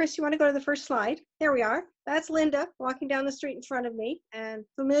Chris, you want to go to the first slide? There we are. That's Linda walking down the street in front of me, and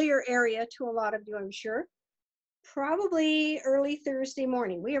familiar area to a lot of you, I'm sure. Probably early Thursday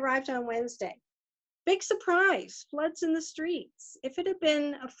morning. We arrived on Wednesday. Big surprise, floods in the streets. If it had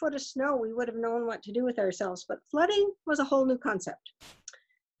been a foot of snow, we would have known what to do with ourselves, but flooding was a whole new concept.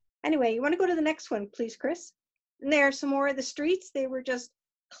 Anyway, you want to go to the next one, please, Chris? And there are some more of the streets. They were just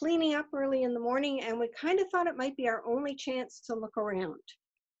cleaning up early in the morning, and we kind of thought it might be our only chance to look around.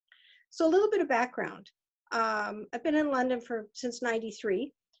 So a little bit of background. I've been in London since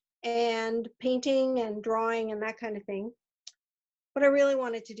 '93, and painting and drawing and that kind of thing. But I really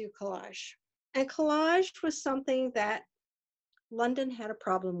wanted to do collage. And collage was something that London had a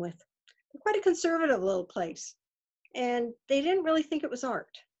problem with. They're quite a conservative little place, and they didn't really think it was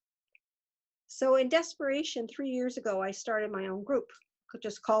art. So in desperation, 3 years ago, I started my own group. Could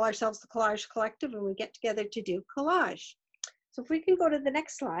just call ourselves the Collage Collective, and we get together to do collage. So if we can go to the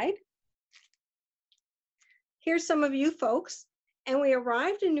next slide. Here's some of you folks. And we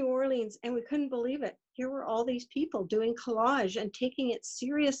arrived in New Orleans and we couldn't believe it. Here were all these people doing collage and taking it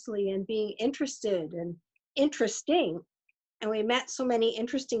seriously and being interested and interesting. And we met so many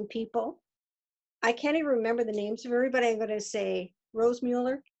interesting people. I can't even remember the names of everybody. I'm going to say Rose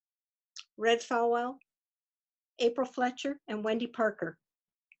Mueller, Red Falwell, April Fletcher, and Wendy Parker.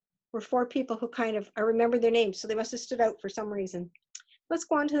 Were 4 people who I remember their names, so they must have stood out for some reason. Let's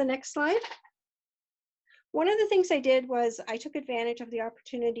go on to the next slide. One of the things I did was I took advantage of the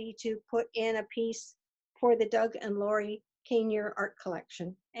opportunity to put in a piece for the Doug and Lori Kanier art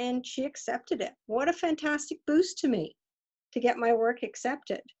collection, and she accepted it. What a fantastic boost to me to get my work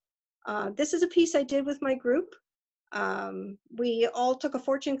accepted. This is a piece I did with my group. We all took the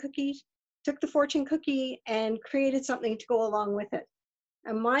fortune cookie and created something to go along with it.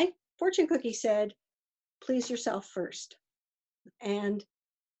 And my fortune cookie said, please yourself first. And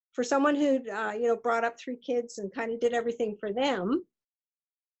for someone who, brought up 3 kids and kind of did everything for them,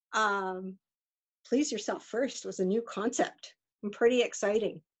 please yourself first was a new concept and pretty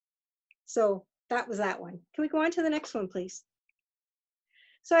exciting. So that was that one. Can we go on to the next one, please?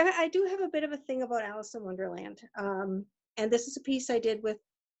 So I do have a bit of a thing about Alice in Wonderland. And this is a piece I did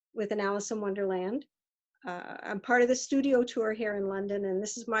with an Alice in Wonderland. I'm part of the studio tour here in London, and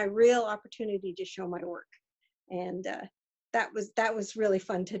this is my real opportunity to show my work. And that was really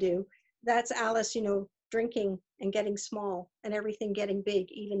fun to do. That's Alice, drinking and getting small and everything getting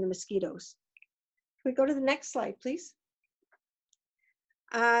big, even the mosquitoes. Can we go to the next slide, please?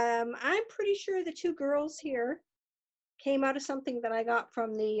 I'm pretty sure the 2 girls here came out of something that I got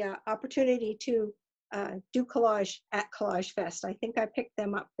from the opportunity to do collage at Kolaj Fest. I think I picked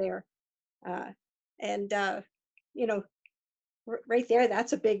them up there. Right there,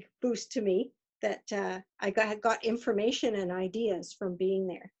 that's a big boost to me that I got information and ideas from being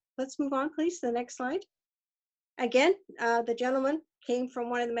there. Let's move on, please, to the next slide. Again, the gentleman came from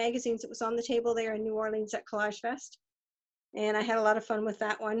one of the magazines that was on the table there in New Orleans at Kolaj Fest. And I had a lot of fun with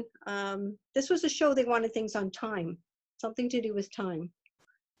that one. This was a show they wanted things on time, something to do with time.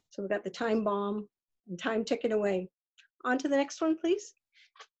 So we got the time bomb and time ticking away. On to the next one, please.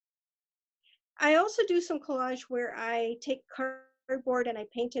 I also do some collage where I take cardboard and I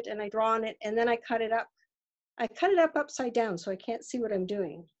paint it and I draw on it and then I cut it up. I cut it up upside down so I can't see what I'm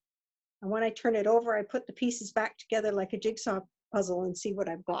doing. And when I turn it over, I put the pieces back together like a jigsaw puzzle and see what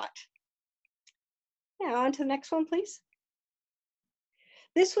I've got. Yeah, on to the next one, please.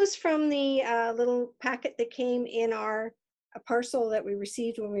 This was from the little packet that came in a parcel that we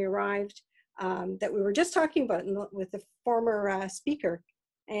received when we arrived, that we were just talking about with the former speaker.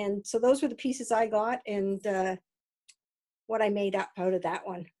 And so those were the pieces I got and what I made up out of that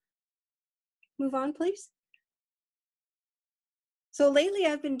one. Move on, please. So lately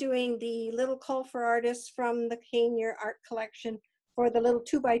I've been doing the little call for artists from the Kenya art collection for the little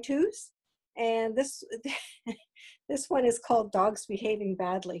 2x2s. And this one is called Dogs Behaving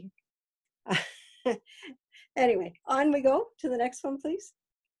Badly. Anyway, on we go to the next one, please.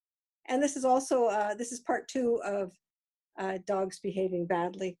 And this is also, this is part 2 of Dogs Behaving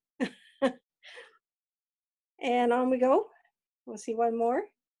Badly. And on we go. We'll see one more,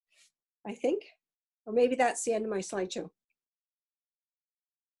 I think. Or maybe that's the end of my slideshow.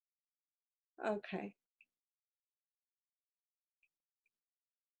 Okay.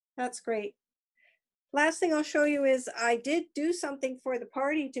 That's great. Last thing I'll show you is I did do something for the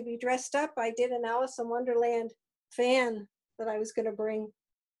party to be dressed up. I did an Alice in Wonderland fan that I was going to bring.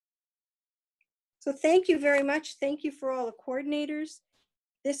 So thank you very much. Thank you for all the coordinators.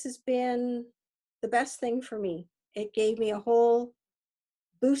 This has been the best thing for me. It gave me a whole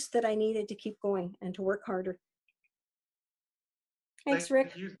boost that I needed to keep going and to work harder. Thanks,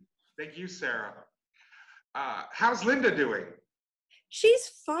 Rick. Thank you, Sarah. How's Linda doing?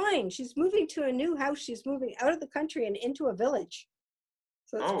 She's fine. She's moving to a new house. She's moving out of the country and into a village.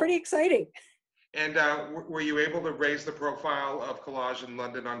 So it's pretty exciting. And were you able to raise the profile of collage in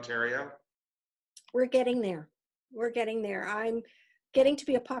London, Ontario? We're getting there. We're getting there. I'm getting to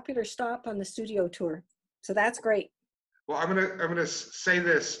be a popular stop on the studio tour. So that's great. Well, I'm gonna say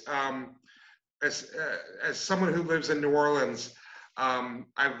this as someone who lives in New Orleans.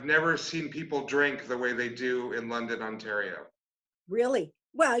 I've never seen people drink the way they do in London, Ontario. Really?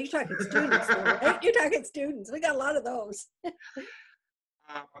 Well, you're talking students, though, right? You're talking students. We got a lot of those.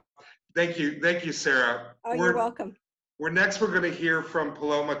 Thank you, Sarah. Oh, you're welcome. We're going to hear from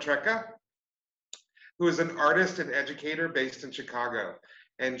Paloma Trecka, who is an artist and educator based in Chicago,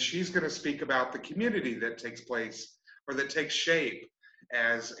 and she's going to speak about the community that takes place or that takes shape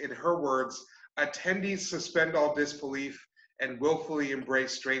as, in her words, attendees suspend all disbelief and willfully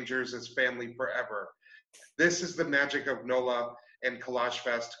embrace strangers as family forever. This is the magic of NOLA and Kolaj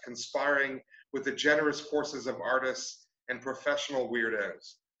Fest, conspiring with the generous forces of artists and professional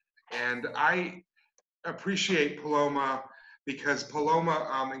weirdos. And I appreciate Paloma because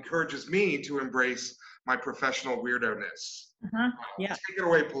Paloma encourages me to embrace my professional weirdo-ness. Yeah. Take it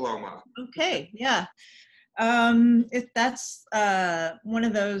away, Paloma. Okay, yeah. That's one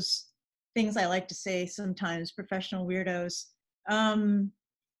of those things I like to say sometimes, professional weirdos. And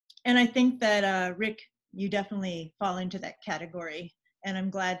I think that, Rick, you definitely fall into that category, and I'm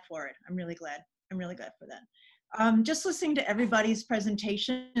glad for it. I'm really glad for that. Just listening to everybody's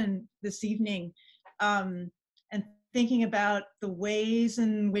presentation this evening, and thinking about the ways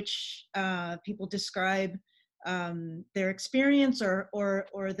in which people describe their experience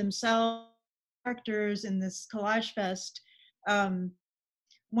or themselves, characters in this Kolaj Fest.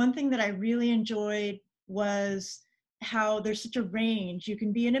 One thing that I really enjoyed was how there's such a range. You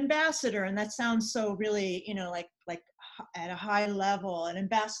can be an ambassador, and that sounds so really, you know, like at a high level, an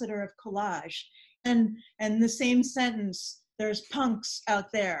ambassador of collage. And the same sentence, there's punks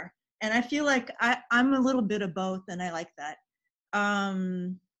out there. And I feel like I'm a little bit of both, and I like that.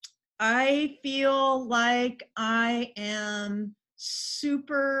 I feel like I am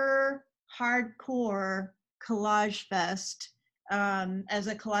super hardcore Kolaj Fest as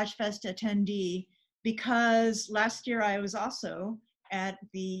a Kolaj Fest attendee, because last year I was also at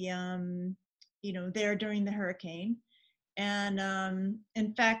the, you know, there during the hurricane. And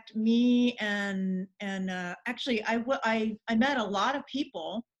in fact, me and actually I met a lot of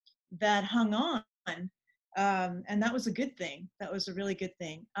people that hung on, and that was a good thing. That was a really good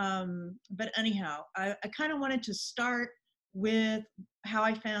thing. But anyhow, I kind of wanted to start with how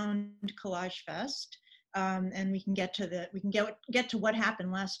I found Kolaj Fest, and we can get to what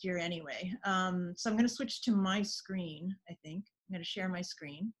happened last year anyway. So I'm going to switch to my screen. I think I'm going to share my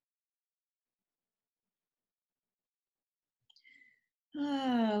screen.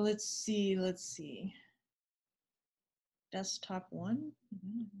 Let's see. Desktop one.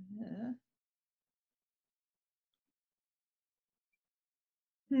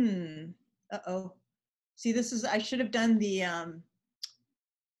 Uh-oh. See, this is, I should have done the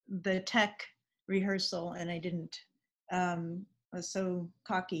tech rehearsal, and I didn't. I was so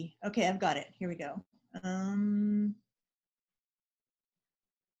cocky. Okay, I've got it. Here we go. Oh,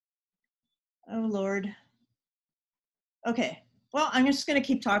 Lord. Okay. Well, I'm just going to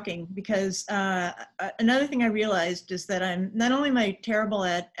keep talking, because another thing I realized is that I'm not only am I terrible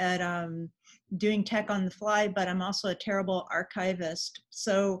at doing tech on the fly, but I'm also a terrible archivist.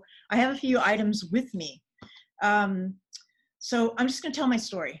 So I have a few items with me. So I'm just going to tell my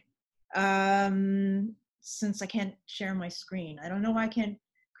story, since I can't share my screen. I don't know why I can't.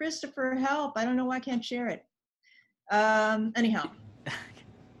 Christopher, help! I don't know why I can't share it. Anyhow.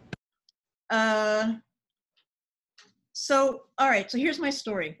 So, all right, so here's my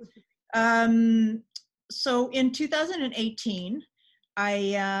story. So in 2018,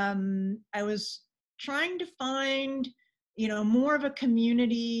 I was trying to find, you know, more of a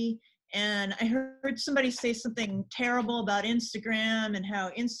community, and I heard somebody say something terrible about Instagram and how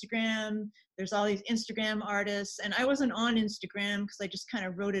Instagram, there's all these Instagram artists, and I wasn't on Instagram because I just kind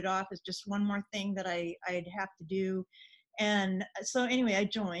of wrote it off as just one more thing that I'd have to do. And so anyway, I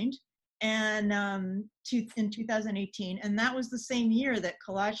joined. And in 2018, and that was the same year that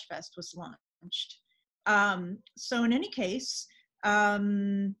Kolaj Fest was launched. So in any case,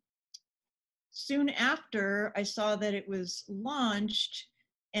 soon after I saw that it was launched,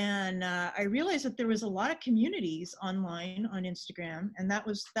 and I realized that there was a lot of communities online on Instagram, and that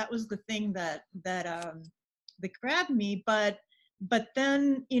was the thing that grabbed me. But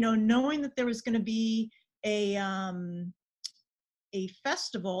then, you know, knowing that there was going to be a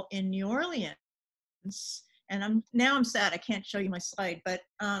festival in New Orleans, and I'm sad I can't show you my slide, but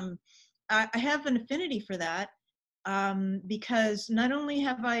I have an affinity for that, because not only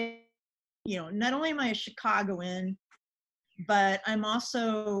am I a Chicagoan, but I'm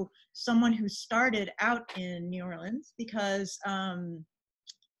also someone who started out in New Orleans, because you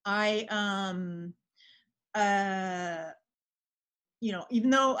know, even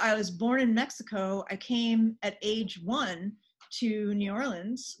though I was born in Mexico, I came at age 1 to New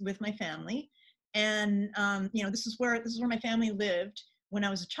Orleans with my family, and you know, this is where my family lived when I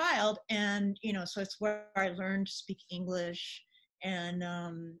was a child, and you know, so it's where I learned to speak English, and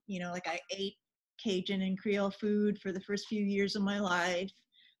you know, like I ate Cajun and Creole food for the first few years of my life,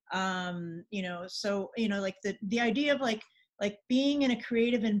 you know, so you know, like the idea of like being in a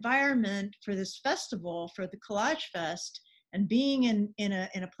creative environment for this festival, for the Kolaj Fest, and being in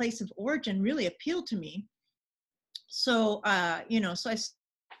a place of origin really appealed to me. So, you know, so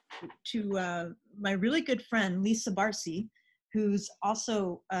to my really good friend, Lisa Barcy, who's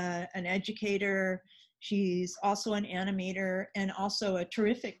also an educator. She's also an animator and also a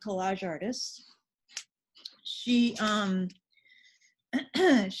terrific collage artist. She, hang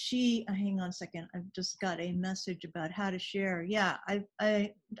on a second. I've just got a message about how to share. Yeah,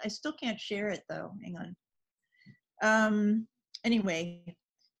 I still can't share it though. Hang on. Anyway,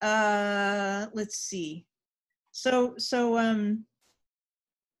 let's see. So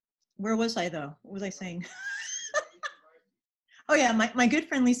where was I though? What was I saying? Oh yeah, my good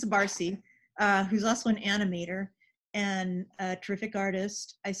friend Lisa Barcy, who's also an animator, and a terrific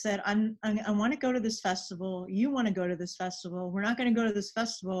artist. I said, I want to go to this festival. You want to go to this festival. We're not going to go to this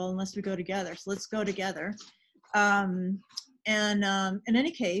festival unless we go together. So let's go together. In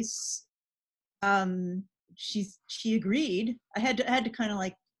any case, she agreed. I had to kind of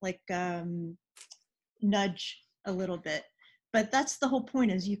like nudge a little bit. But that's the whole point,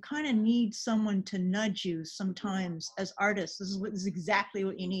 is you kind of need someone to nudge you sometimes as artists. This is exactly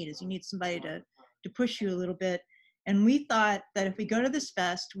what you need, is you need somebody to push you a little bit. And we thought that if we go to this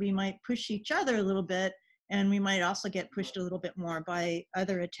fest, we might push each other a little bit, and we might also get pushed a little bit more by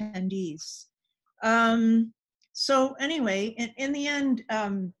other attendees. So anyway, in the end,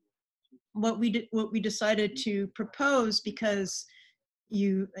 what we decided to propose, because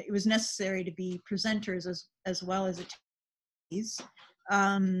it was necessary to be presenters as well as attendees,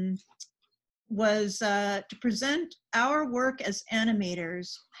 was to present our work as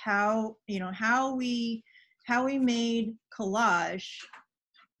animators, how we made collage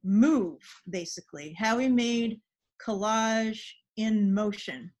move, basically, how we made collage in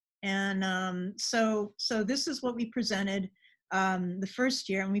motion. And so this is what we presented the first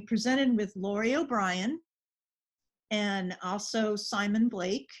year, and we presented with Laurie O'Brien and also Simon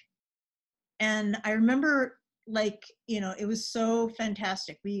Blake. And I remember, it was so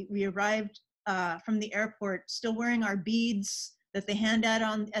fantastic. We arrived from the airport still wearing our beads that they hand out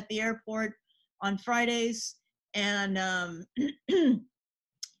at the airport on Fridays. And,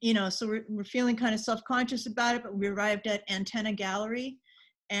 so we're feeling kind of self-conscious about it, but we arrived at Antenna Gallery,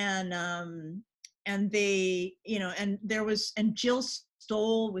 and they, and Jill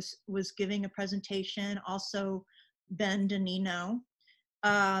Stoll was giving a presentation, also Ben DiNino.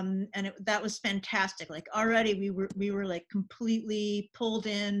 And that was fantastic. Like, already we were like completely pulled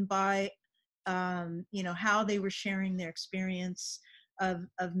in by, how they were sharing their experience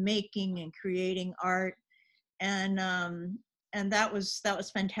of making and creating art. And that was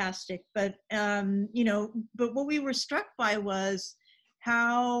fantastic. But, but what we were struck by was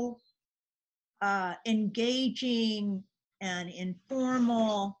how engaging and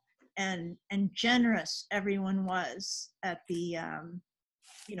informal and generous everyone was at the,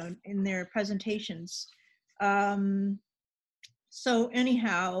 in their presentations. So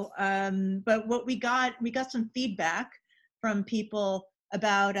anyhow, but what we got some feedback from people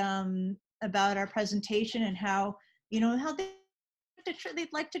about our presentation, and how, how they'd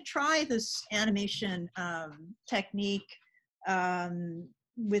like to try this animation technique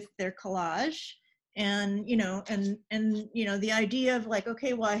with their collage. And, the idea of like,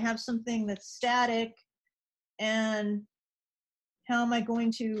 okay, well, I have something that's static, and how am I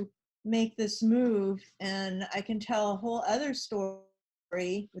going to make this move? And I can tell a whole other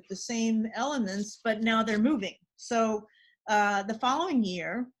story with the same elements, but now they're moving. So the following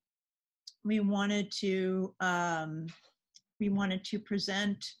year, we wanted to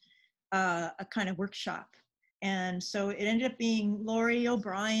present a kind of workshop. And so it ended up being Laurie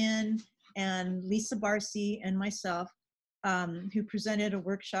O'Brien and Lisa Barcy and myself, who presented a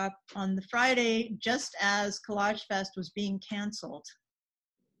workshop on the Friday just as Kolaj Fest was being canceled.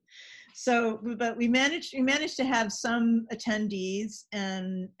 So, but we managed to have some attendees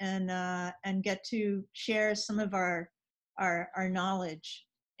and get to share some of our knowledge.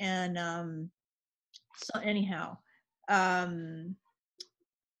 And so anyhow,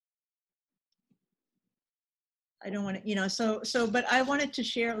 I don't want to, but I wanted to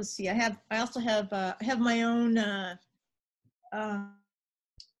share. Let's see. I also have my own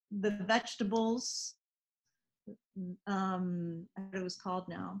the vegetables. I don't know what it was called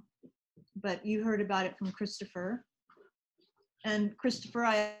now, but you heard about it from Christopher. And Christopher,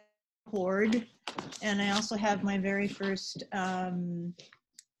 I poured, and I also have my very first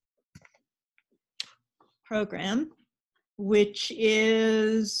program, which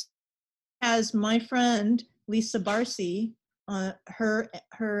has my friend Lisa Barcy, her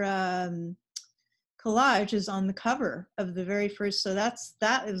collage is on the cover of the very first. So that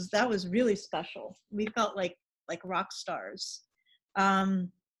was really special. We felt like rock stars. Anyhow,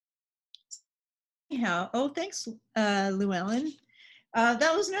 oh, thanks, Llewellyn.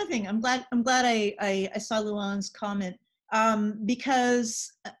 That was another thing. I'm glad I saw Llewellyn's comment,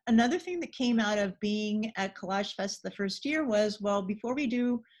 because another thing that came out of being at Kolaj Fest the first year was, well, we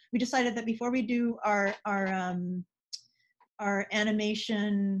decided that before we do our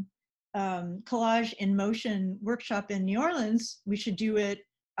animation collage in motion workshop in New Orleans, we should do it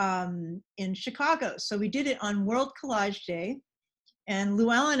in Chicago. So we did it on World Collage Day, and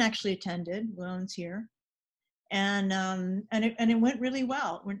Llewellyn actually attended. Llewellyn's here, and it went really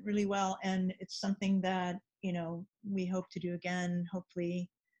well. It went really well, and it's something that we hope to do again, hopefully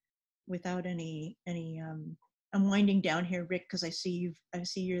without any I'm winding down here, Rick, because I see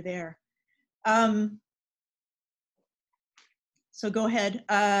you're there. So go ahead.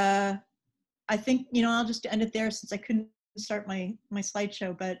 I think, I'll just end it there since I couldn't start my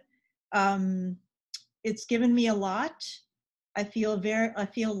slideshow, but it's given me a lot. I feel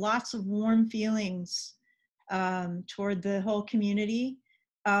lots of warm feelings toward the whole community.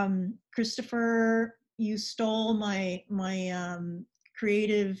 Christopher, you stole my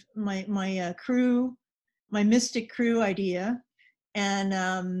creative, my crew, my mystic crew idea,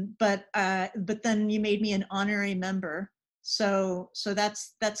 and but then you made me an honorary member, so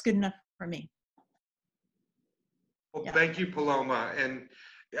that's good enough for me. Well, Yeah. thank you, Paloma. And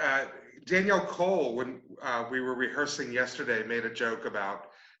Danielle Cole, when we were rehearsing yesterday, made a joke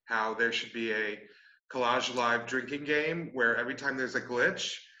about how there should be a Collage Live drinking game where every time there's a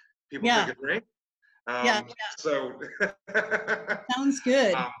glitch, people take a drink. Yeah. So Sounds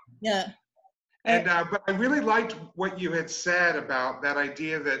good. Yeah. And but I really liked what you had said about that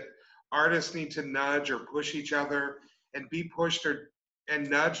idea that artists need to nudge or push each other and be pushed and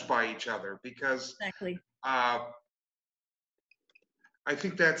nudged by each other, because Exactly. I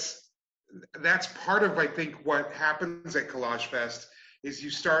think that's part of, I think, what happens at Collage Fest is you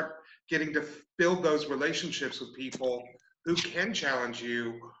start getting to build those relationships with people who can challenge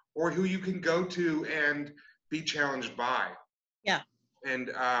you or who you can go to and be challenged by. Yeah. And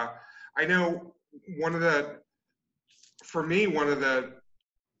I know one of the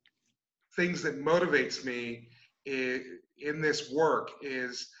things that motivates me in this work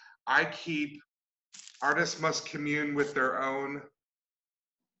is artists must commune with their own,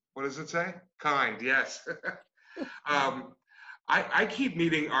 what does it say? Kind, yes. I keep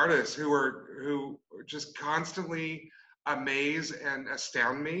meeting artists who just constantly amaze and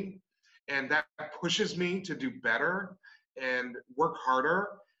astound me, and that pushes me to do better and work harder.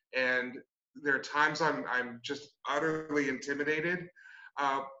 And there are times I'm just utterly intimidated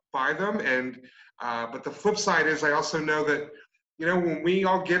by them. And but the flip side is I also know that, when we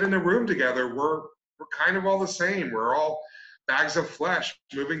all get in a room together, we're kind of all the same. We're all bags of flesh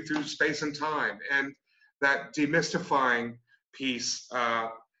moving through space and time. And that demystifying piece, I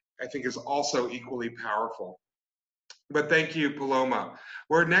think, is also equally powerful. But thank you, Paloma.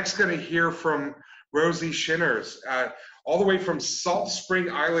 We're next going to hear from Rosie Schinners, all the way from Salt Spring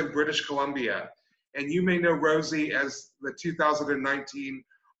Island, British Columbia. And you may know Rosie as the 2019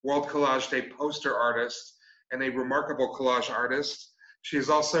 World Collage Day poster artist and a remarkable collage artist. She is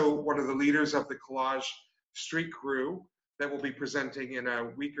also one of the leaders of the Collage Street Crew that will be presenting in a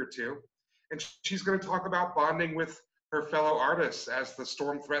week or two. And she's going to talk about bonding with her fellow artists as the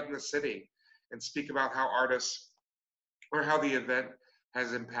storm threatened the city, and speak about how the event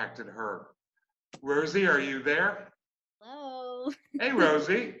has impacted her. Rosie, are you there? Hello. Hey,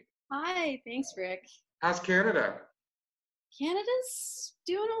 Rosie. Hi, thanks, Rick. How's Canada? Canada's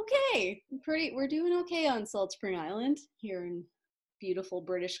doing okay. We're doing okay on Salt Spring Island here in beautiful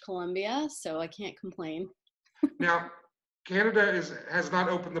British Columbia, so I can't complain. Now, Canada has not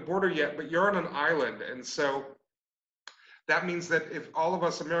opened the border yet, but you're on an island, and so that means that if all of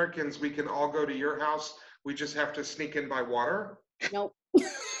us Americans, we can all go to your house, we just have to sneak in by water? Nope.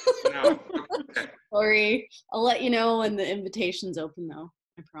 No. Okay. Sorry. I'll let you know when the invitation's open, though.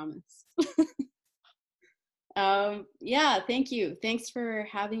 I promise. Yeah, thank you. Thanks for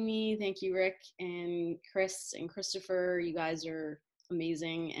having me. Thank you, Rick and Chris and Christopher. You guys are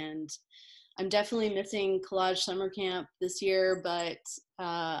amazing. And I'm definitely missing Collage Summer Camp this year, but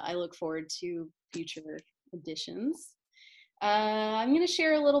I look forward to future editions. I'm going to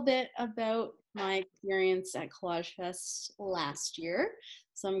share a little bit about my experience at Kolaj Fest last year.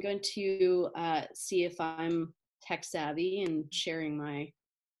 So I'm going to see if I'm tech savvy and sharing my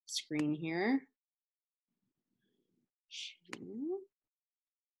screen here.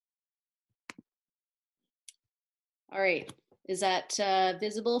 All right, is that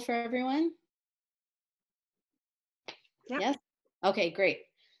visible for everyone? Yep. Yes? Okay, great.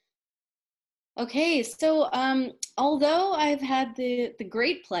 Okay, so although I've had the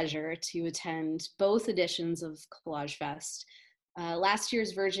great pleasure to attend both editions of Collage Fest, last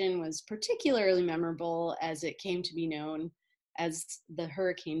year's version was particularly memorable as it came to be known as the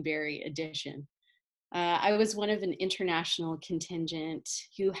Hurricane Barry edition. I was one of an international contingent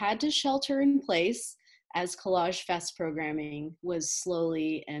who had to shelter in place as Collage Fest programming was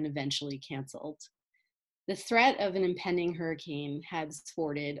slowly and eventually canceled. The threat of an impending hurricane had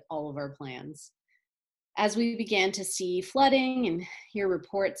thwarted all of our plans. As we began to see flooding and hear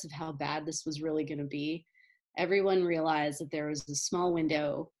reports of how bad this was really going to be, everyone realized that there was a small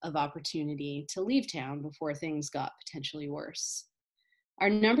window of opportunity to leave town before things got potentially worse. Our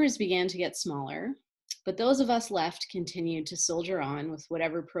numbers began to get smaller. But those of us left continued to soldier on with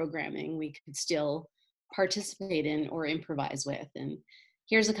whatever programming we could still participate in or improvise with. And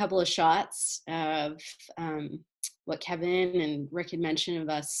here's a couple of shots of what Kevin and Rick had mentioned of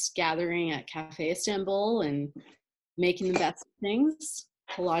us gathering at Cafe Istanbul and making the best of things,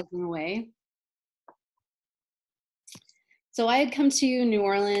 collaging away. So I had come to New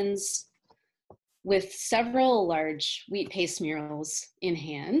Orleans with several large wheat paste murals in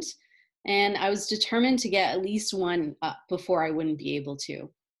hand, and I was determined to get at least one up before I wouldn't be able to.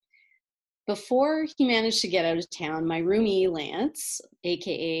 Before he managed to get out of town, my roomie Lance,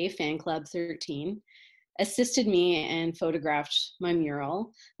 aka Fan Club 13, assisted me and photographed my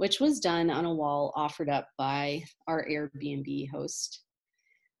mural, which was done on a wall offered up by our Airbnb host.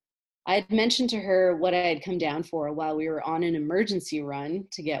 I had mentioned to her what I had come down for while we were on an emergency run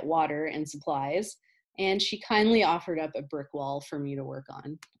to get water and supplies, and she kindly offered up a brick wall for me to work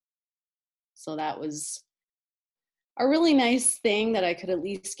on. So that was a really nice thing that I could at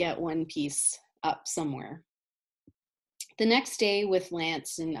least get one piece up somewhere. The next day, with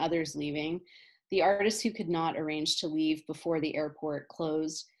Lance and others leaving, the artists who could not arrange to leave before the airport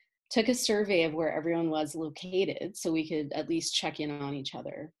closed took a survey of where everyone was located so we could at least check in on each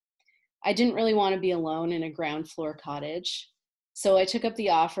other. I didn't really want to be alone in a ground floor cottage, so I took up the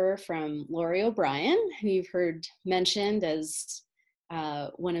offer from Laurie O'Brien, who you've heard mentioned as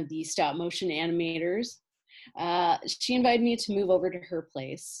one of the stop motion animators. She invited me to move over to her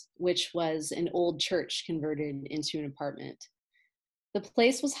place, which was an old church converted into an apartment. The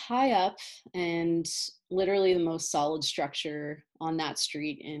place was high up and literally the most solid structure on that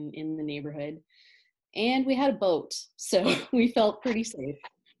street in the neighborhood. And we had a boat, so we felt pretty safe.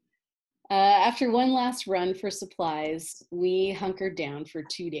 After one last run for supplies, we hunkered down for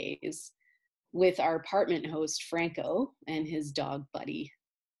 2 days with our apartment host, Franco, and his dog, Buddy.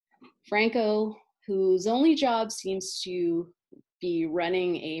 Franco, whose only job seems to be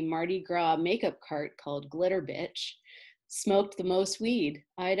running a Mardi Gras makeup cart called Glitter Bitch, smoked the most weed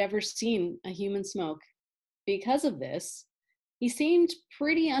I'd ever seen a human smoke. Because of this, he seemed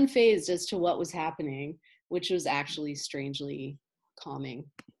pretty unfazed as to what was happening, which was actually strangely calming.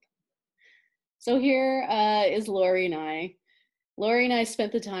 So here is Laurie and I. Laurie and I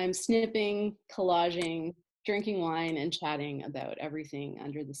spent the time snipping, collaging, drinking wine, and chatting about everything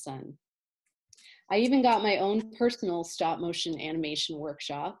under the sun. I even got my own personal stop motion animation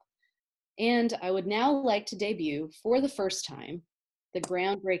workshop, and I would now like to debut for the first time the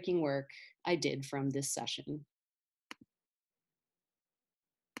groundbreaking work I did from this session.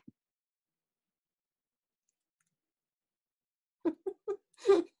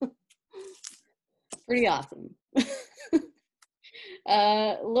 Pretty awesome.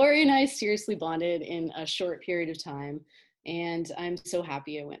 Laurie and I seriously bonded in a short period of time, and I'm so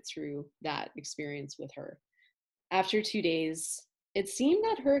happy I went through that experience with her. After 2 days, it seemed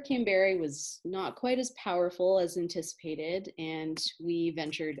that Hurricane Barry was not quite as powerful as anticipated, and we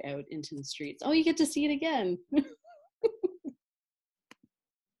ventured out into the streets. Oh, you get to see it again.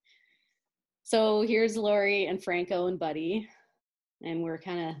 So here's Laurie and Franco and Buddy, and we're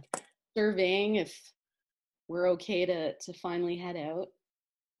kind of surveying if we're okay to finally head out.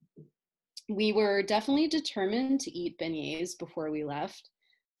 We were definitely determined to eat beignets before we left,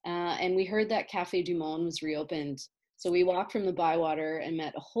 and we heard that Café du Monde was reopened. So we walked from the Bywater and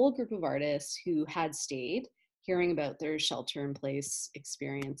met a whole group of artists who had stayed, hearing about their shelter-in-place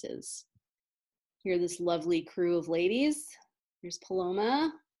experiences. Here, this lovely crew of ladies. Here's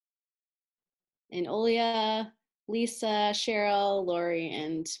Paloma, and Olia, Lisa, Cheryl, Laurie,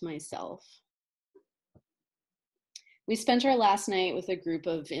 and myself. We spent our last night with a group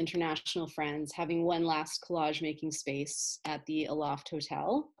of international friends, having one last collage making space at the Aloft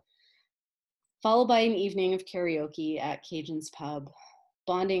Hotel, followed by an evening of karaoke at Cajun's Pub,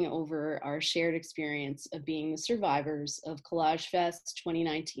 bonding over our shared experience of being the survivors of Kolaj Fest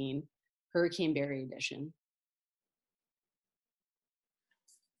 2019, Hurricane Barry edition.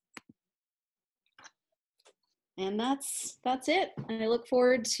 And that's it. I look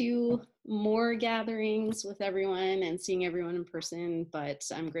forward to more gatherings with everyone and seeing everyone in person, but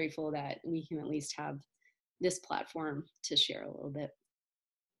I'm grateful that we can at least have this platform to share a little bit.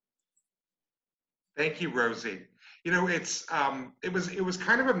 Thank you, Rosie. You know, it was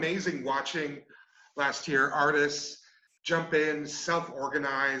kind of amazing watching last year artists jump in,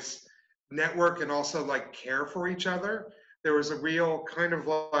 self-organize, network, and also like care for each other. There was a real kind of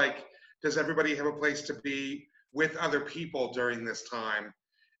like, does everybody have a place to be with other people during this time?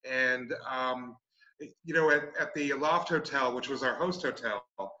 And you know, at the Aloft Hotel, which was our host hotel,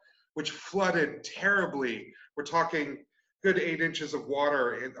 which flooded terribly. We're talking good 8 inches of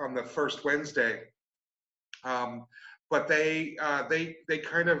water on the first Wednesday. But they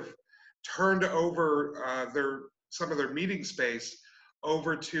kind of turned over some of their meeting space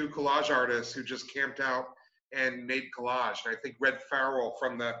over to collage artists who just camped out and made collage. And I think Red Farrell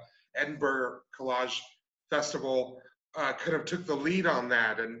from the Edinburgh Collage Festival kind of took the lead on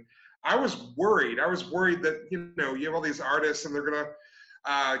that. And I was worried. I was worried that, you have all these artists and they're going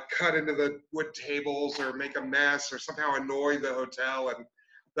to cut into the wood tables or make a mess or somehow annoy the hotel. And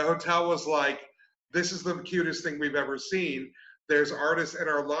the hotel was like, this is the cutest thing we've ever seen. There's artists in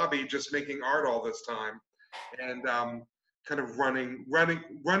our lobby just making art all this time. And kind of running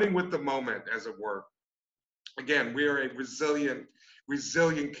with the moment, as it were. Again, we are a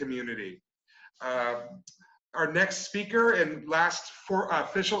resilient community. Our next speaker and last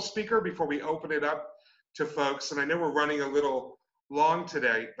official speaker before we open it up to folks, and I know we're running a little long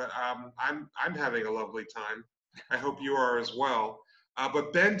today, but I'm having a lovely time. I hope you are as well.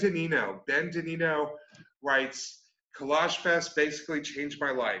 But Ben DiNino writes, Kolaj Fest basically changed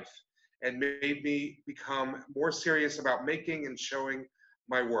my life and made me become more serious about making and showing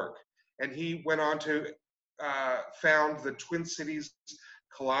my work. And he went on to found the Twin Cities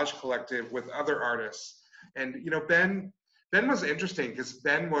Collage Collective with other artists. And Ben was interesting because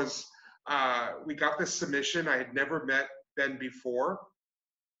Ben was, we got this submission. I had never met Ben before.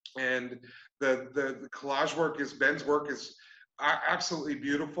 And the collage work Ben's work is absolutely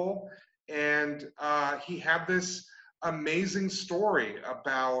beautiful. And he had this amazing story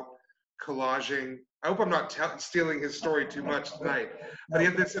about collaging. I hope I'm not stealing his story too much tonight, but he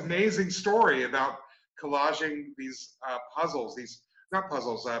had this amazing story about collaging these puzzles,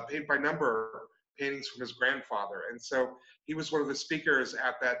 paint by number paintings from his grandfather. And so he was one of the speakers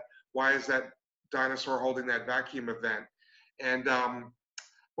at that Why Is That Dinosaur Holding That Vacuum event. And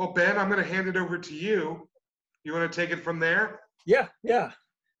well, Ben, I'm going to hand it over to you. You want to take it from there? Yeah.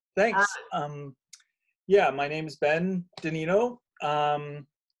 Thanks. Yeah, my name is Ben DiNino.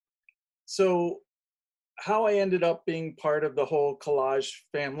 So how I ended up being part of the whole collage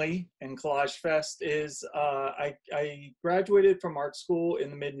family and Kolaj Fest is I graduated from art school in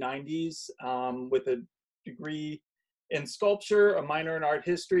the mid-90s with a degree in sculpture, a minor in art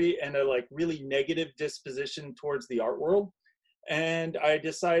history, and a really negative disposition towards the art world. And I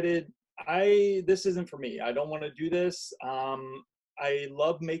decided this isn't for me. I don't want to do this. I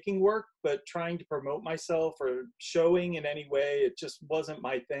love making work, but trying to promote myself or showing in any way, it just wasn't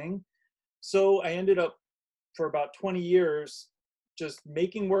my thing. So I ended up for about 20 years just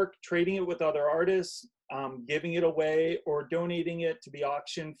making work, trading it with other artists, giving it away or donating it to be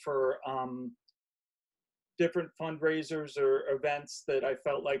auctioned for different fundraisers or events that I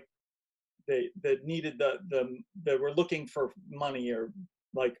felt like that needed that were looking for money or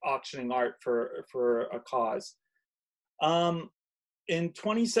auctioning art for a cause. In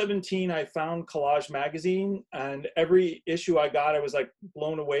 2017, I found Kolaj Magazine, and every issue I got, I was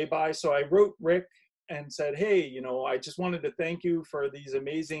blown away by. So I wrote Rick and said, hey, I just wanted to thank you for these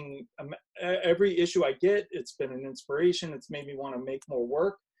amazing, every issue I get, it's been an inspiration. It's made me want to make more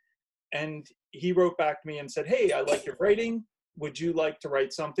work. And he wrote back to me and said, hey, I like your writing. Would you like to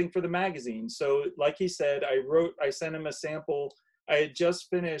write something for the magazine? So like he said, I sent him a sample. I had just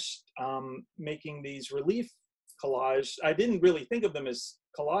finished making these relief collage. I didn't really think of them as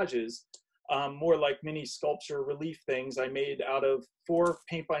collages, more like mini sculpture relief things I made out of 4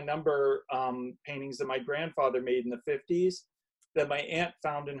 paint by number paintings that my grandfather made in the 50s that my aunt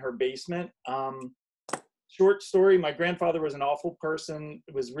found in her basement. Short story, my grandfather was an awful person,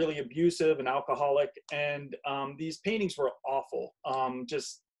 was really abusive and alcoholic, and these paintings were awful,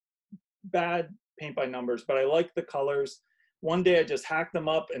 just bad paint by numbers, but I liked the colors. One day I just hacked them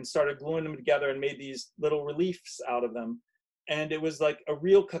up and started gluing them together and made these little reliefs out of them. And it was like a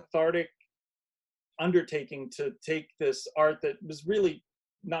real cathartic undertaking to take this art that was really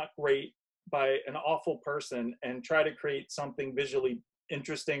not great by an awful person and try to create something visually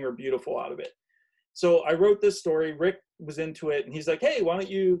interesting or beautiful out of it. So I wrote this story. Rick was into it and he's like, hey, why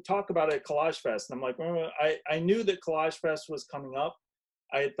don't you talk about it at Kolaj Fest? And I'm like, oh, I knew that Kolaj Fest was coming up.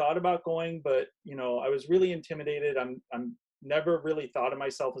 I had thought about going, but I was really intimidated. I'm never really thought of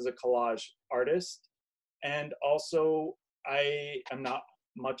myself as a collage artist. And also I am not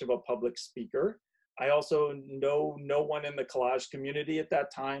much of a public speaker. I also know no one in the collage community at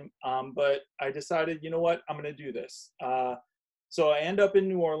that time. But I decided, you know what, I'm going to do this. So I end up in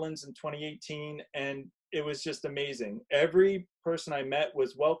New Orleans in 2018 and it was just amazing. Every person I met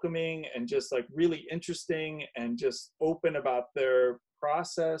was welcoming and just really interesting and just open about their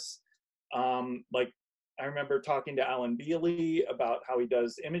process. I remember talking to Alan Bealey about how he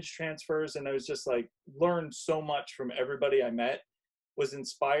does image transfers, and I was just learned so much from everybody I met, was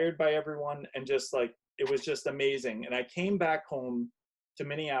inspired by everyone, and just it was just amazing. And I came back home to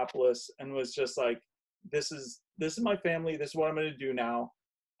Minneapolis and was just like, this is my family. This is what I'm going to do now.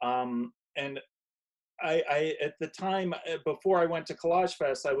 And I at the time, before I went to Kolaj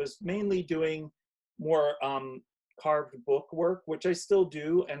Fest, I was mainly doing more carved book work, which I still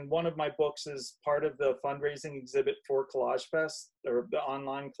do. And one of my books is part of the fundraising exhibit for Kolaj Fest, or the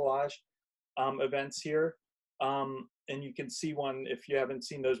online collage events here. And you can see one if you haven't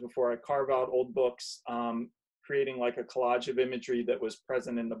seen those before. I carve out old books, creating like a collage of imagery that was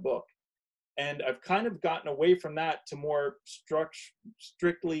present in the book. And I've kind of gotten away from that to more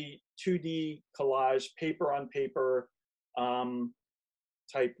strictly 2D collage, paper on paper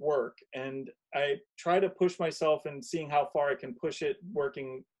type work. And I try to push myself and seeing how far I can push it,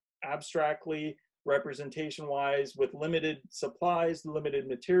 working abstractly, representation wise, with limited supplies, limited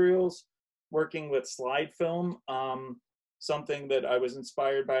materials, working with slide film, something that I was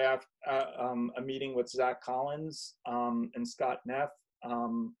inspired by a meeting with Zach Collins and Scott Neff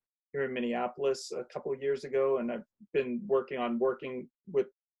here in Minneapolis a couple of years ago. And I've been working with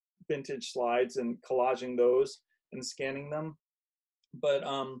vintage slides and collaging those and scanning them. But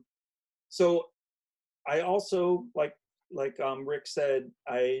so I also, like Rick said,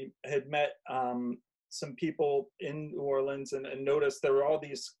 I had met some people in New Orleans and noticed there were all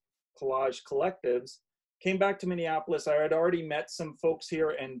these collage collectives. Came back to Minneapolis. I had already met some folks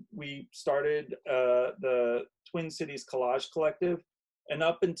here, and we started the Twin Cities Collage Collective. And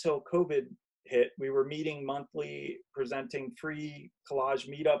up until COVID hit, we were meeting monthly, presenting free collage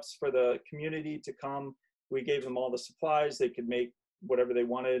meetups for the community to come. We gave them all the supplies. They could make whatever they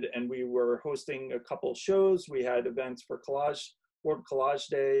wanted. And we were hosting a couple shows. We had events for World Collage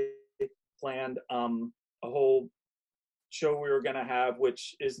Day planned, a whole show we were going to have,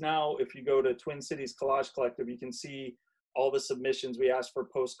 which is now, if you go to Twin Cities Collage Collective, you can see all the submissions. We asked for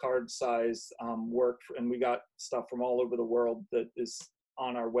postcard size work, and we got stuff from all over the world that is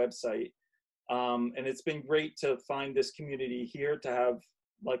on our website. And it's been great to find this community here, to have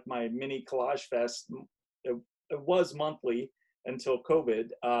like my mini Kolaj Fest. It was monthly until COVID.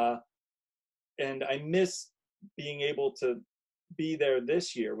 And I miss being able to be there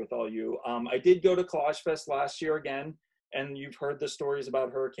this year with all you. I did go to Kolaj Fest last year again, and you've heard the stories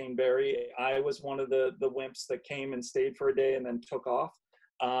about Hurricane Barry. I was one of the wimps that came and stayed for a day and then took off.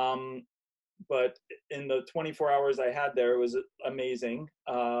 But in the 24 hours I had there, it was amazing.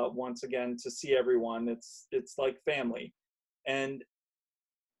 Once again, to see everyone, it's like family. And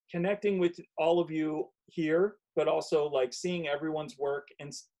connecting with all of you here, but also like seeing everyone's work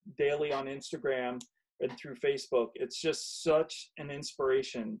daily on Instagram and through Facebook. It's just such an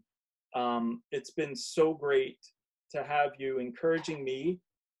inspiration. It's been so great to have you encouraging me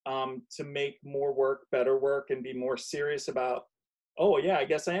to make more work, better work, and be more serious about, oh yeah, I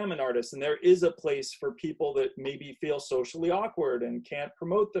guess I am an artist. And there is a place for people that maybe feel socially awkward and can't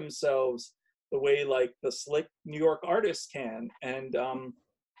promote themselves the way like the slick New York artists can. And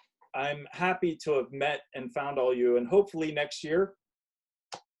I'm happy to have met and found all you. And hopefully next year,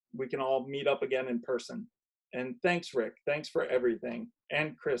 we can all meet up again in person. And thanks, Rick. Thanks for everything.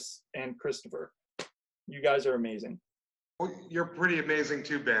 And Chris and Christopher. You guys are amazing. Well, you're pretty amazing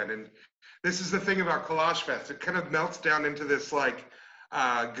too, Ben. And this is the thing about Kolaj Fest. It kind of melts down into this like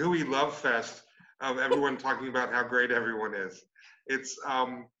gooey love fest of everyone talking about how great everyone is. It's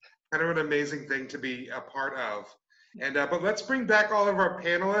kind of an amazing thing to be a part of. And but let's bring back all of our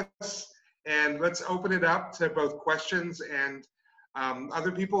panelists and let's open it up to both questions and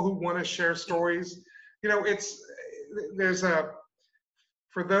other people who want to share stories. You know,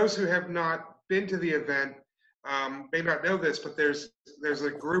 for those who have not been to the event, may not know this, but there's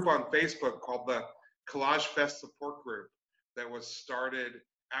a group on Facebook called the Kolaj Fest Support Group that was started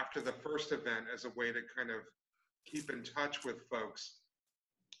after the first event as a way to kind of keep in touch with folks.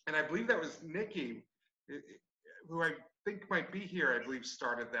 And I believe that was Nikki, who I think might be here, I believe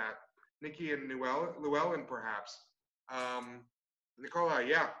started that. Nikki and Llewellyn, perhaps. Nicola,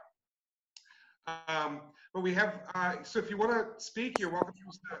 yeah. But we have, so if you want to speak, you're welcome to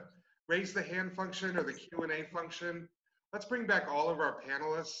use the raise the hand function or the Q&A function. Let's bring back all of our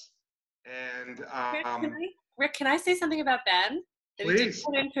panelists. And Rick, can I say something about Ben? That please. He did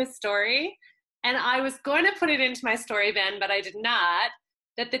put into his story. And I was going to put it into my story, Ben, but I did not.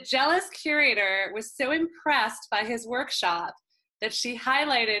 That the jealous curator was so impressed by his workshop that she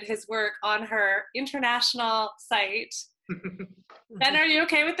highlighted his work on her international site. Ben, are you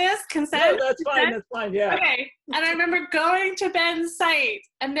okay with this? Consent? No, that's fine, that's fine, yeah. Okay, and I remember going to Ben's site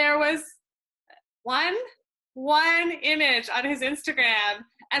and there was one image on his Instagram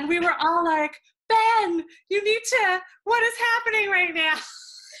and we were all like, Ben, you need to, what is happening right now?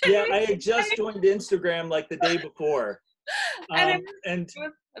 Yeah, I had just joined Instagram like the day before. And And it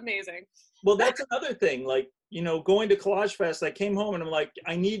was amazing. well, that's another thing. Like, you know, going to Kolaj Fest, I came home and I'm like,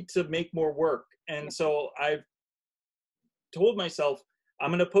 I need to make more work. And so I've told myself, I'm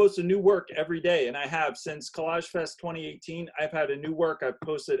going to post a new work every day. And I have since Kolaj Fest 2018. I've had a new work I've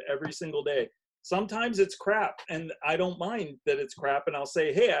posted every single day. Sometimes it's crap, and I don't mind that it's crap. And I'll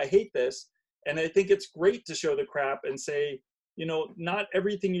say, hey, I hate this. And I think it's great to show the crap and say, you know, not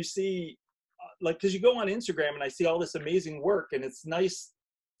everything you see, like, because you go on Instagram and I see all this amazing work, and it's nice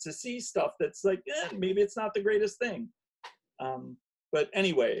to see stuff that's like, maybe it's not the greatest thing. But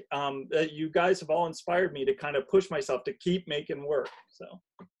anyway, you guys have all inspired me to kind of push myself to keep making work. So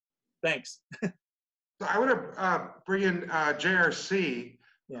thanks. So I want to bring in JRC,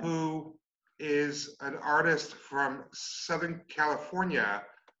 Yeah. who is an artist from Southern California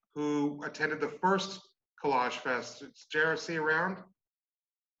who attended the first Kolaj Fest. Is JRC around?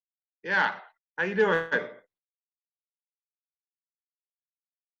 Yeah. How you doing?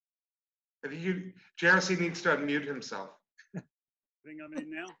 If you, JRC needs to unmute himself. Thing I'm in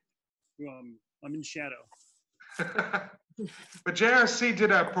now. I'm in shadow. But JRC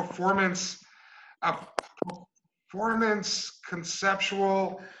did a performance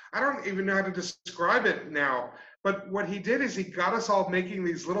conceptual. I don't even know how to describe it now. But what he did is he got us all making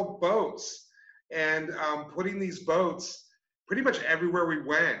these little boats and putting these boats pretty much everywhere we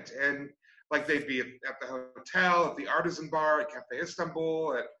went. And like they'd be at the hotel, at the artisan bar, at Cafe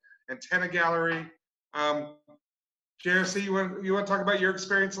Istanbul, at Antenna Gallery. JRC, you want to talk about your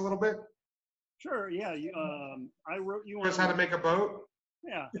experience a little bit? Sure. Yeah. I wrote you Just on how to make a boat.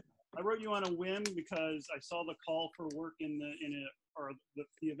 Yeah, I wrote you on a whim because I saw the call for work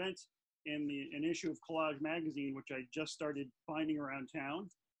the event in an issue of Kolaj Magazine, which I just started finding around town,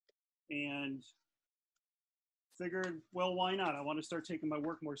 and figured, well, why not? I want to start taking my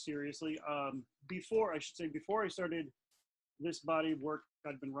work more seriously. Before I started this body of work,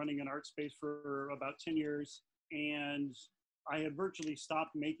 I'd been running an art space for about 10 years. And I had virtually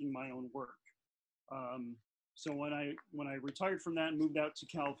stopped making my own work. So when I retired from that and moved out to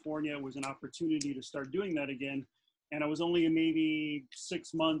California, it was an opportunity to start doing that again. And I was only maybe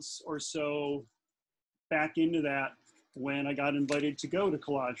 6 months or so back into that when I got invited to go to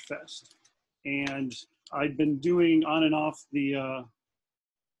Kolaj Fest. And I'd been doing on and off the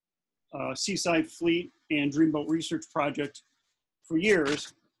Seaside Fleet and Dreamboat Research Project for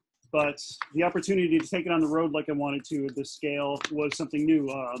years. But the opportunity to take it on the road like I wanted to at this scale was something new.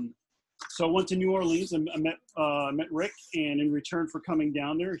 So I went to New Orleans and I met Ric, and in return for coming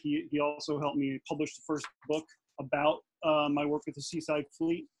down there, he also helped me publish the first book about my work with the Seaside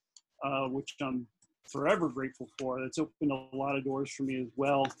Fleet, which I'm forever grateful for. It's opened a lot of doors for me as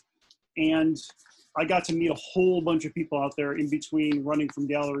well. And I got to meet a whole bunch of people out there in between running from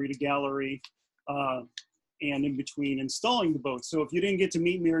gallery to gallery, and in between installing the boat. So if you didn't get to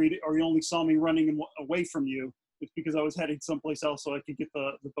meet me or you only saw me running away from you, it's because I was heading someplace else so I could get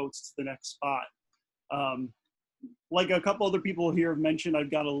the boats to the next spot. Like a couple other people here have mentioned, I've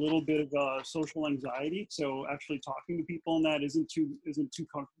got a little bit of social anxiety. So actually talking to people in that isn't too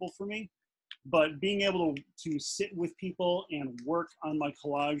comfortable for me. But being able to sit with people and work on my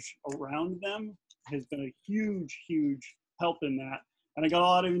collage around them has been a huge, huge help in that. And I got a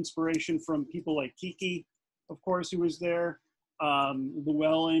lot of inspiration from people like Kiki, of course, who was there,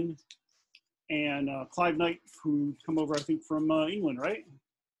 Llewellyn, and Clive Knight, who come over, I think, from England, right?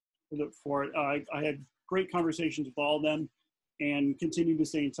 For it. I had great conversations with all of them and continue to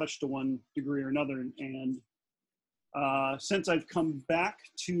stay in touch to one degree or another. And since I've come back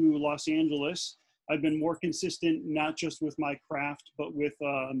to Los Angeles, I've been more consistent, not just with my craft, but with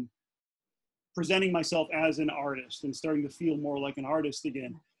presenting myself as an artist and starting to feel more like an artist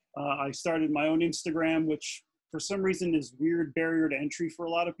again. I started my own Instagram, which for some reason is weird barrier to entry for a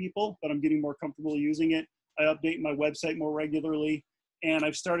lot of people, but I'm getting more comfortable using it. I update my website more regularly, and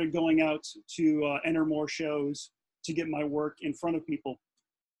I've started going out to enter more shows to get my work in front of people.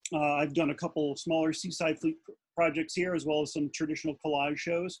 I've done a couple smaller Seaside Fleet projects here, as well as some traditional collage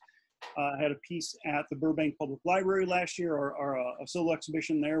shows. I had a piece at the Burbank Public Library last year, or a solo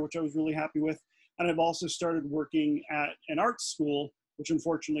exhibition there, which I was really happy with. And I've also started working at an art school, which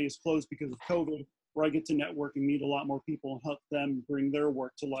unfortunately is closed because of COVID, where I get to network and meet a lot more people and help them bring their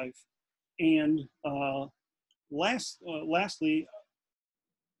work to life. And lastly,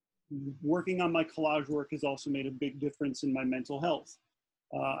 working on my collage work has also made a big difference in my mental health.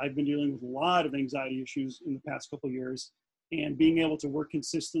 I've been dealing with a lot of anxiety issues in the past couple of years, and being able to work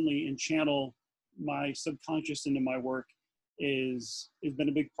consistently and channel my subconscious into my work has been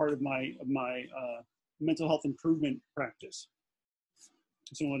a big part of my mental health improvement practice.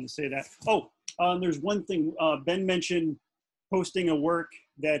 So I wanted to say that. Oh, there's one thing. Ben mentioned posting a work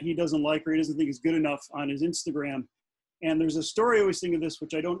that he doesn't like or he doesn't think is good enough on his Instagram. And there's a story I always think of this,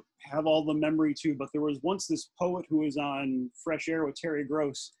 which I don't have all the memory to, but there was once this poet who was on Fresh Air with Terry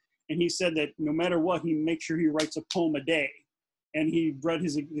Gross, and he said that no matter what, he makes sure he writes a poem a day. And he read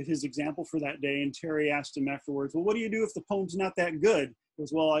his example for that day, and Terry asked him afterwards, well, what do you do if the poem's not that good? He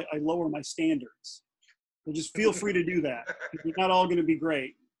goes, well, I lower my standards. So just feel free to do that. You're not all going to be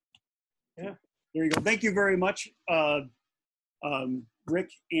great. Yeah. There you go. Thank you very much, Rick,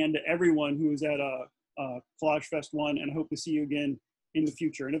 and everyone who was at Kolaj Fest 1, and I hope to see you again in the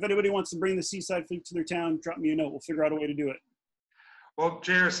future. And if anybody wants to bring the Seaside Fleet to their town, drop me a note. We'll figure out a way to do it. Well,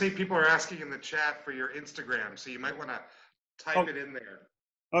 JRC, people are asking in the chat for your Instagram, so you might want to type it in there.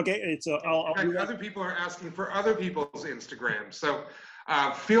 Okay, it's I'll do that. Other people are asking for other people's Instagram, so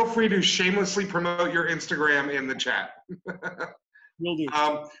feel free to shamelessly promote your Instagram in the chat. Will do.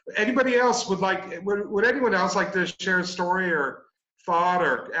 Anybody else would anyone else like to share a story or thought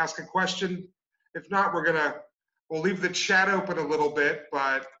or ask a question? If not, we'll leave the chat open a little bit,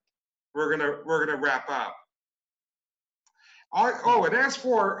 but we're gonna wrap up. Oh, and as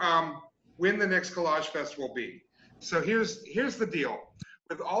for when the next Kolaj Fest will be. So here's the deal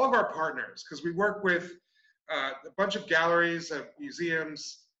with all of our partners, because we work with a bunch of galleries,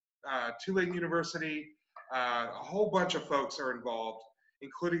 museums, Tulane University, a whole bunch of folks are involved,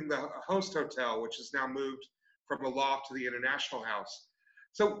 including the host hotel, which has now moved from the loft to the International House.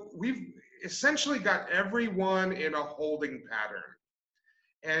 So we've essentially got everyone in a holding pattern.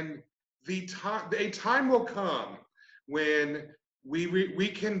 And a time will come when we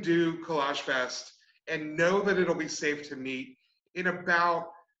can do Kolaj Fest and know that it'll be safe to meet in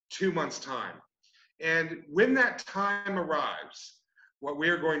about 2 months' time. And when that time arrives, what we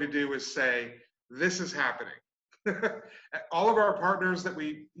are going to do is say, this is happening. All of our partners that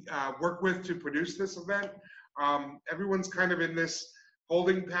we work with to produce this event, everyone's kind of in this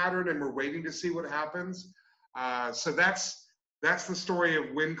holding pattern, and we're waiting to see what happens. So that's the story of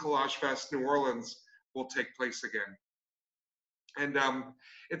when Kolaj Fest New Orleans will take place again. And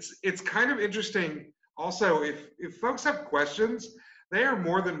it's kind of interesting. Also, if folks have questions, they are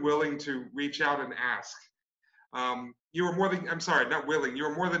more than willing to reach out and ask. You were more than, I'm sorry, not willing. You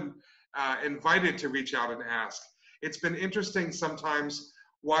were more than invited to reach out and ask. It's been interesting sometimes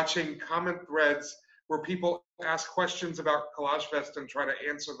watching comment threads where people ask questions about Kolaj Fest and try to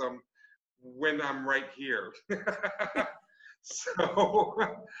answer them when I'm right here. So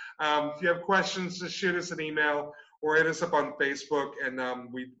if you have questions, just shoot us an email or hit us up on Facebook, and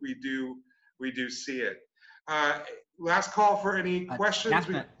we do see it. Last call for any questions.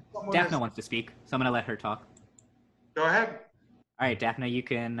 Daphne wants to speak, so I'm going to let her talk. Go ahead. All right, Daphne, you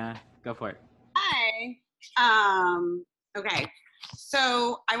can go for it. Hi. Okay.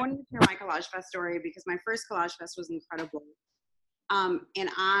 So I wanted to share my Kolaj Fest story because my first Kolaj Fest was incredible. And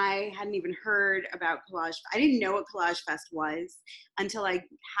I hadn't even heard about Kolaj. I didn't know what Kolaj Fest was until I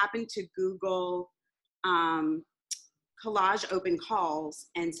happened to Google Collage open calls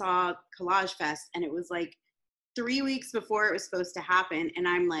and saw Kolaj Fest, and it was like 3 weeks before it was supposed to happen. And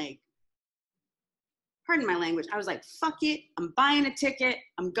I'm like, pardon my language, I was like, fuck it, I'm buying a ticket,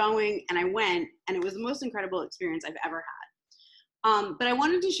 I'm going, and I went, and it was the most incredible experience I've ever had. But I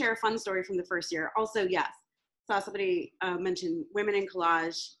wanted to share a fun story from the first year. Also, yes, saw somebody mention women in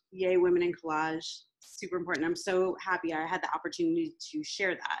collage. Yay, women in collage, super important. I'm so happy I had the opportunity to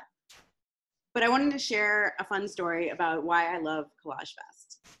share that. But I wanted to share a fun story about why I love Kolaj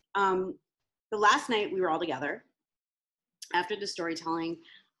Fest. The last night we were all together after the storytelling.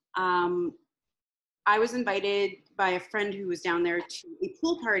 I was invited by a friend who was down there to a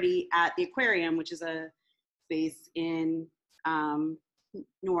pool party at the aquarium, which is a space in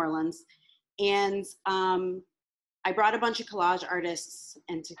New Orleans. And I brought a bunch of collage artists,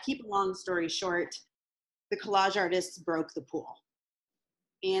 and to keep a long story short, the collage artists broke the pool.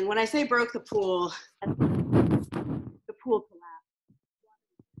 And when I say broke the pool collapsed.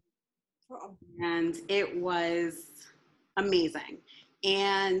 And it was amazing.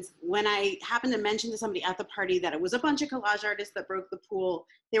 And when I happened to mention to somebody at the party that it was a bunch of collage artists that broke the pool,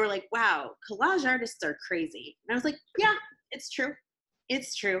 they were like, wow, collage artists are crazy. And I was like, yeah, it's true.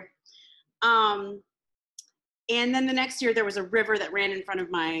 It's true. And then the next year there was a river that ran in front of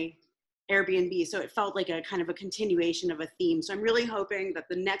my Airbnb. So it felt like a kind of a continuation of a theme. So I'm really hoping that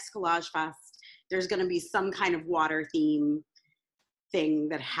the next Kolaj Fest, there's going to be some kind of water theme thing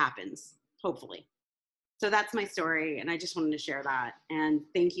that happens, hopefully. So that's my story, and I just wanted to share that. And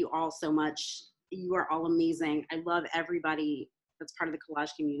thank you all so much. You are all amazing. I love everybody that's part of the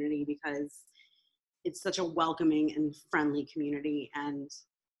collage community because it's such a welcoming and friendly community, and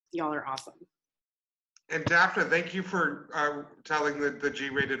y'all are awesome. And Daphne, thank you for telling the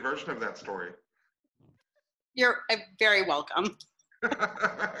G-rated version of that story. You're very welcome. Ask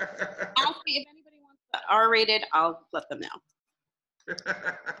me if anybody wants the R-rated, I'll let them know.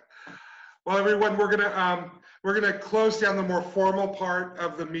 Well, everyone, we're gonna close down the more formal part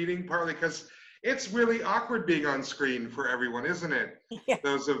of the meeting, partly because it's really awkward being on screen for everyone, isn't it? Yeah.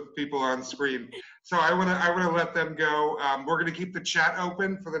 Those of people on screen. So I wanna let them go. We're gonna keep the chat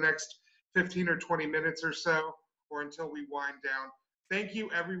open for the next 15 or 20 minutes or so, or until we wind down. Thank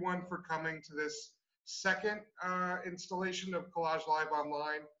you, everyone, for coming to this second installation of Collage Live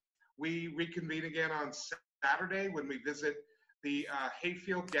Online. We reconvene again on Saturday when we visit the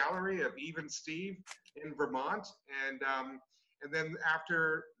Hayfield Gallery of Eve and Steve in Vermont, and then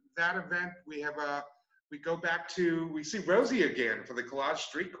after that event, we go back to, we see Rosie again for the Collage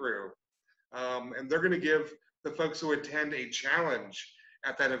Street Crew, and they're going to give the folks who attend a challenge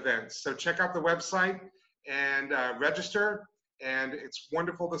at that event. So check out the website and register, and it's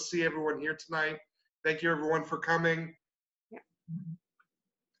wonderful to see everyone here tonight. Thank you, everyone, for coming. Yeah.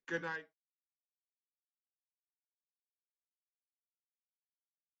 Good night.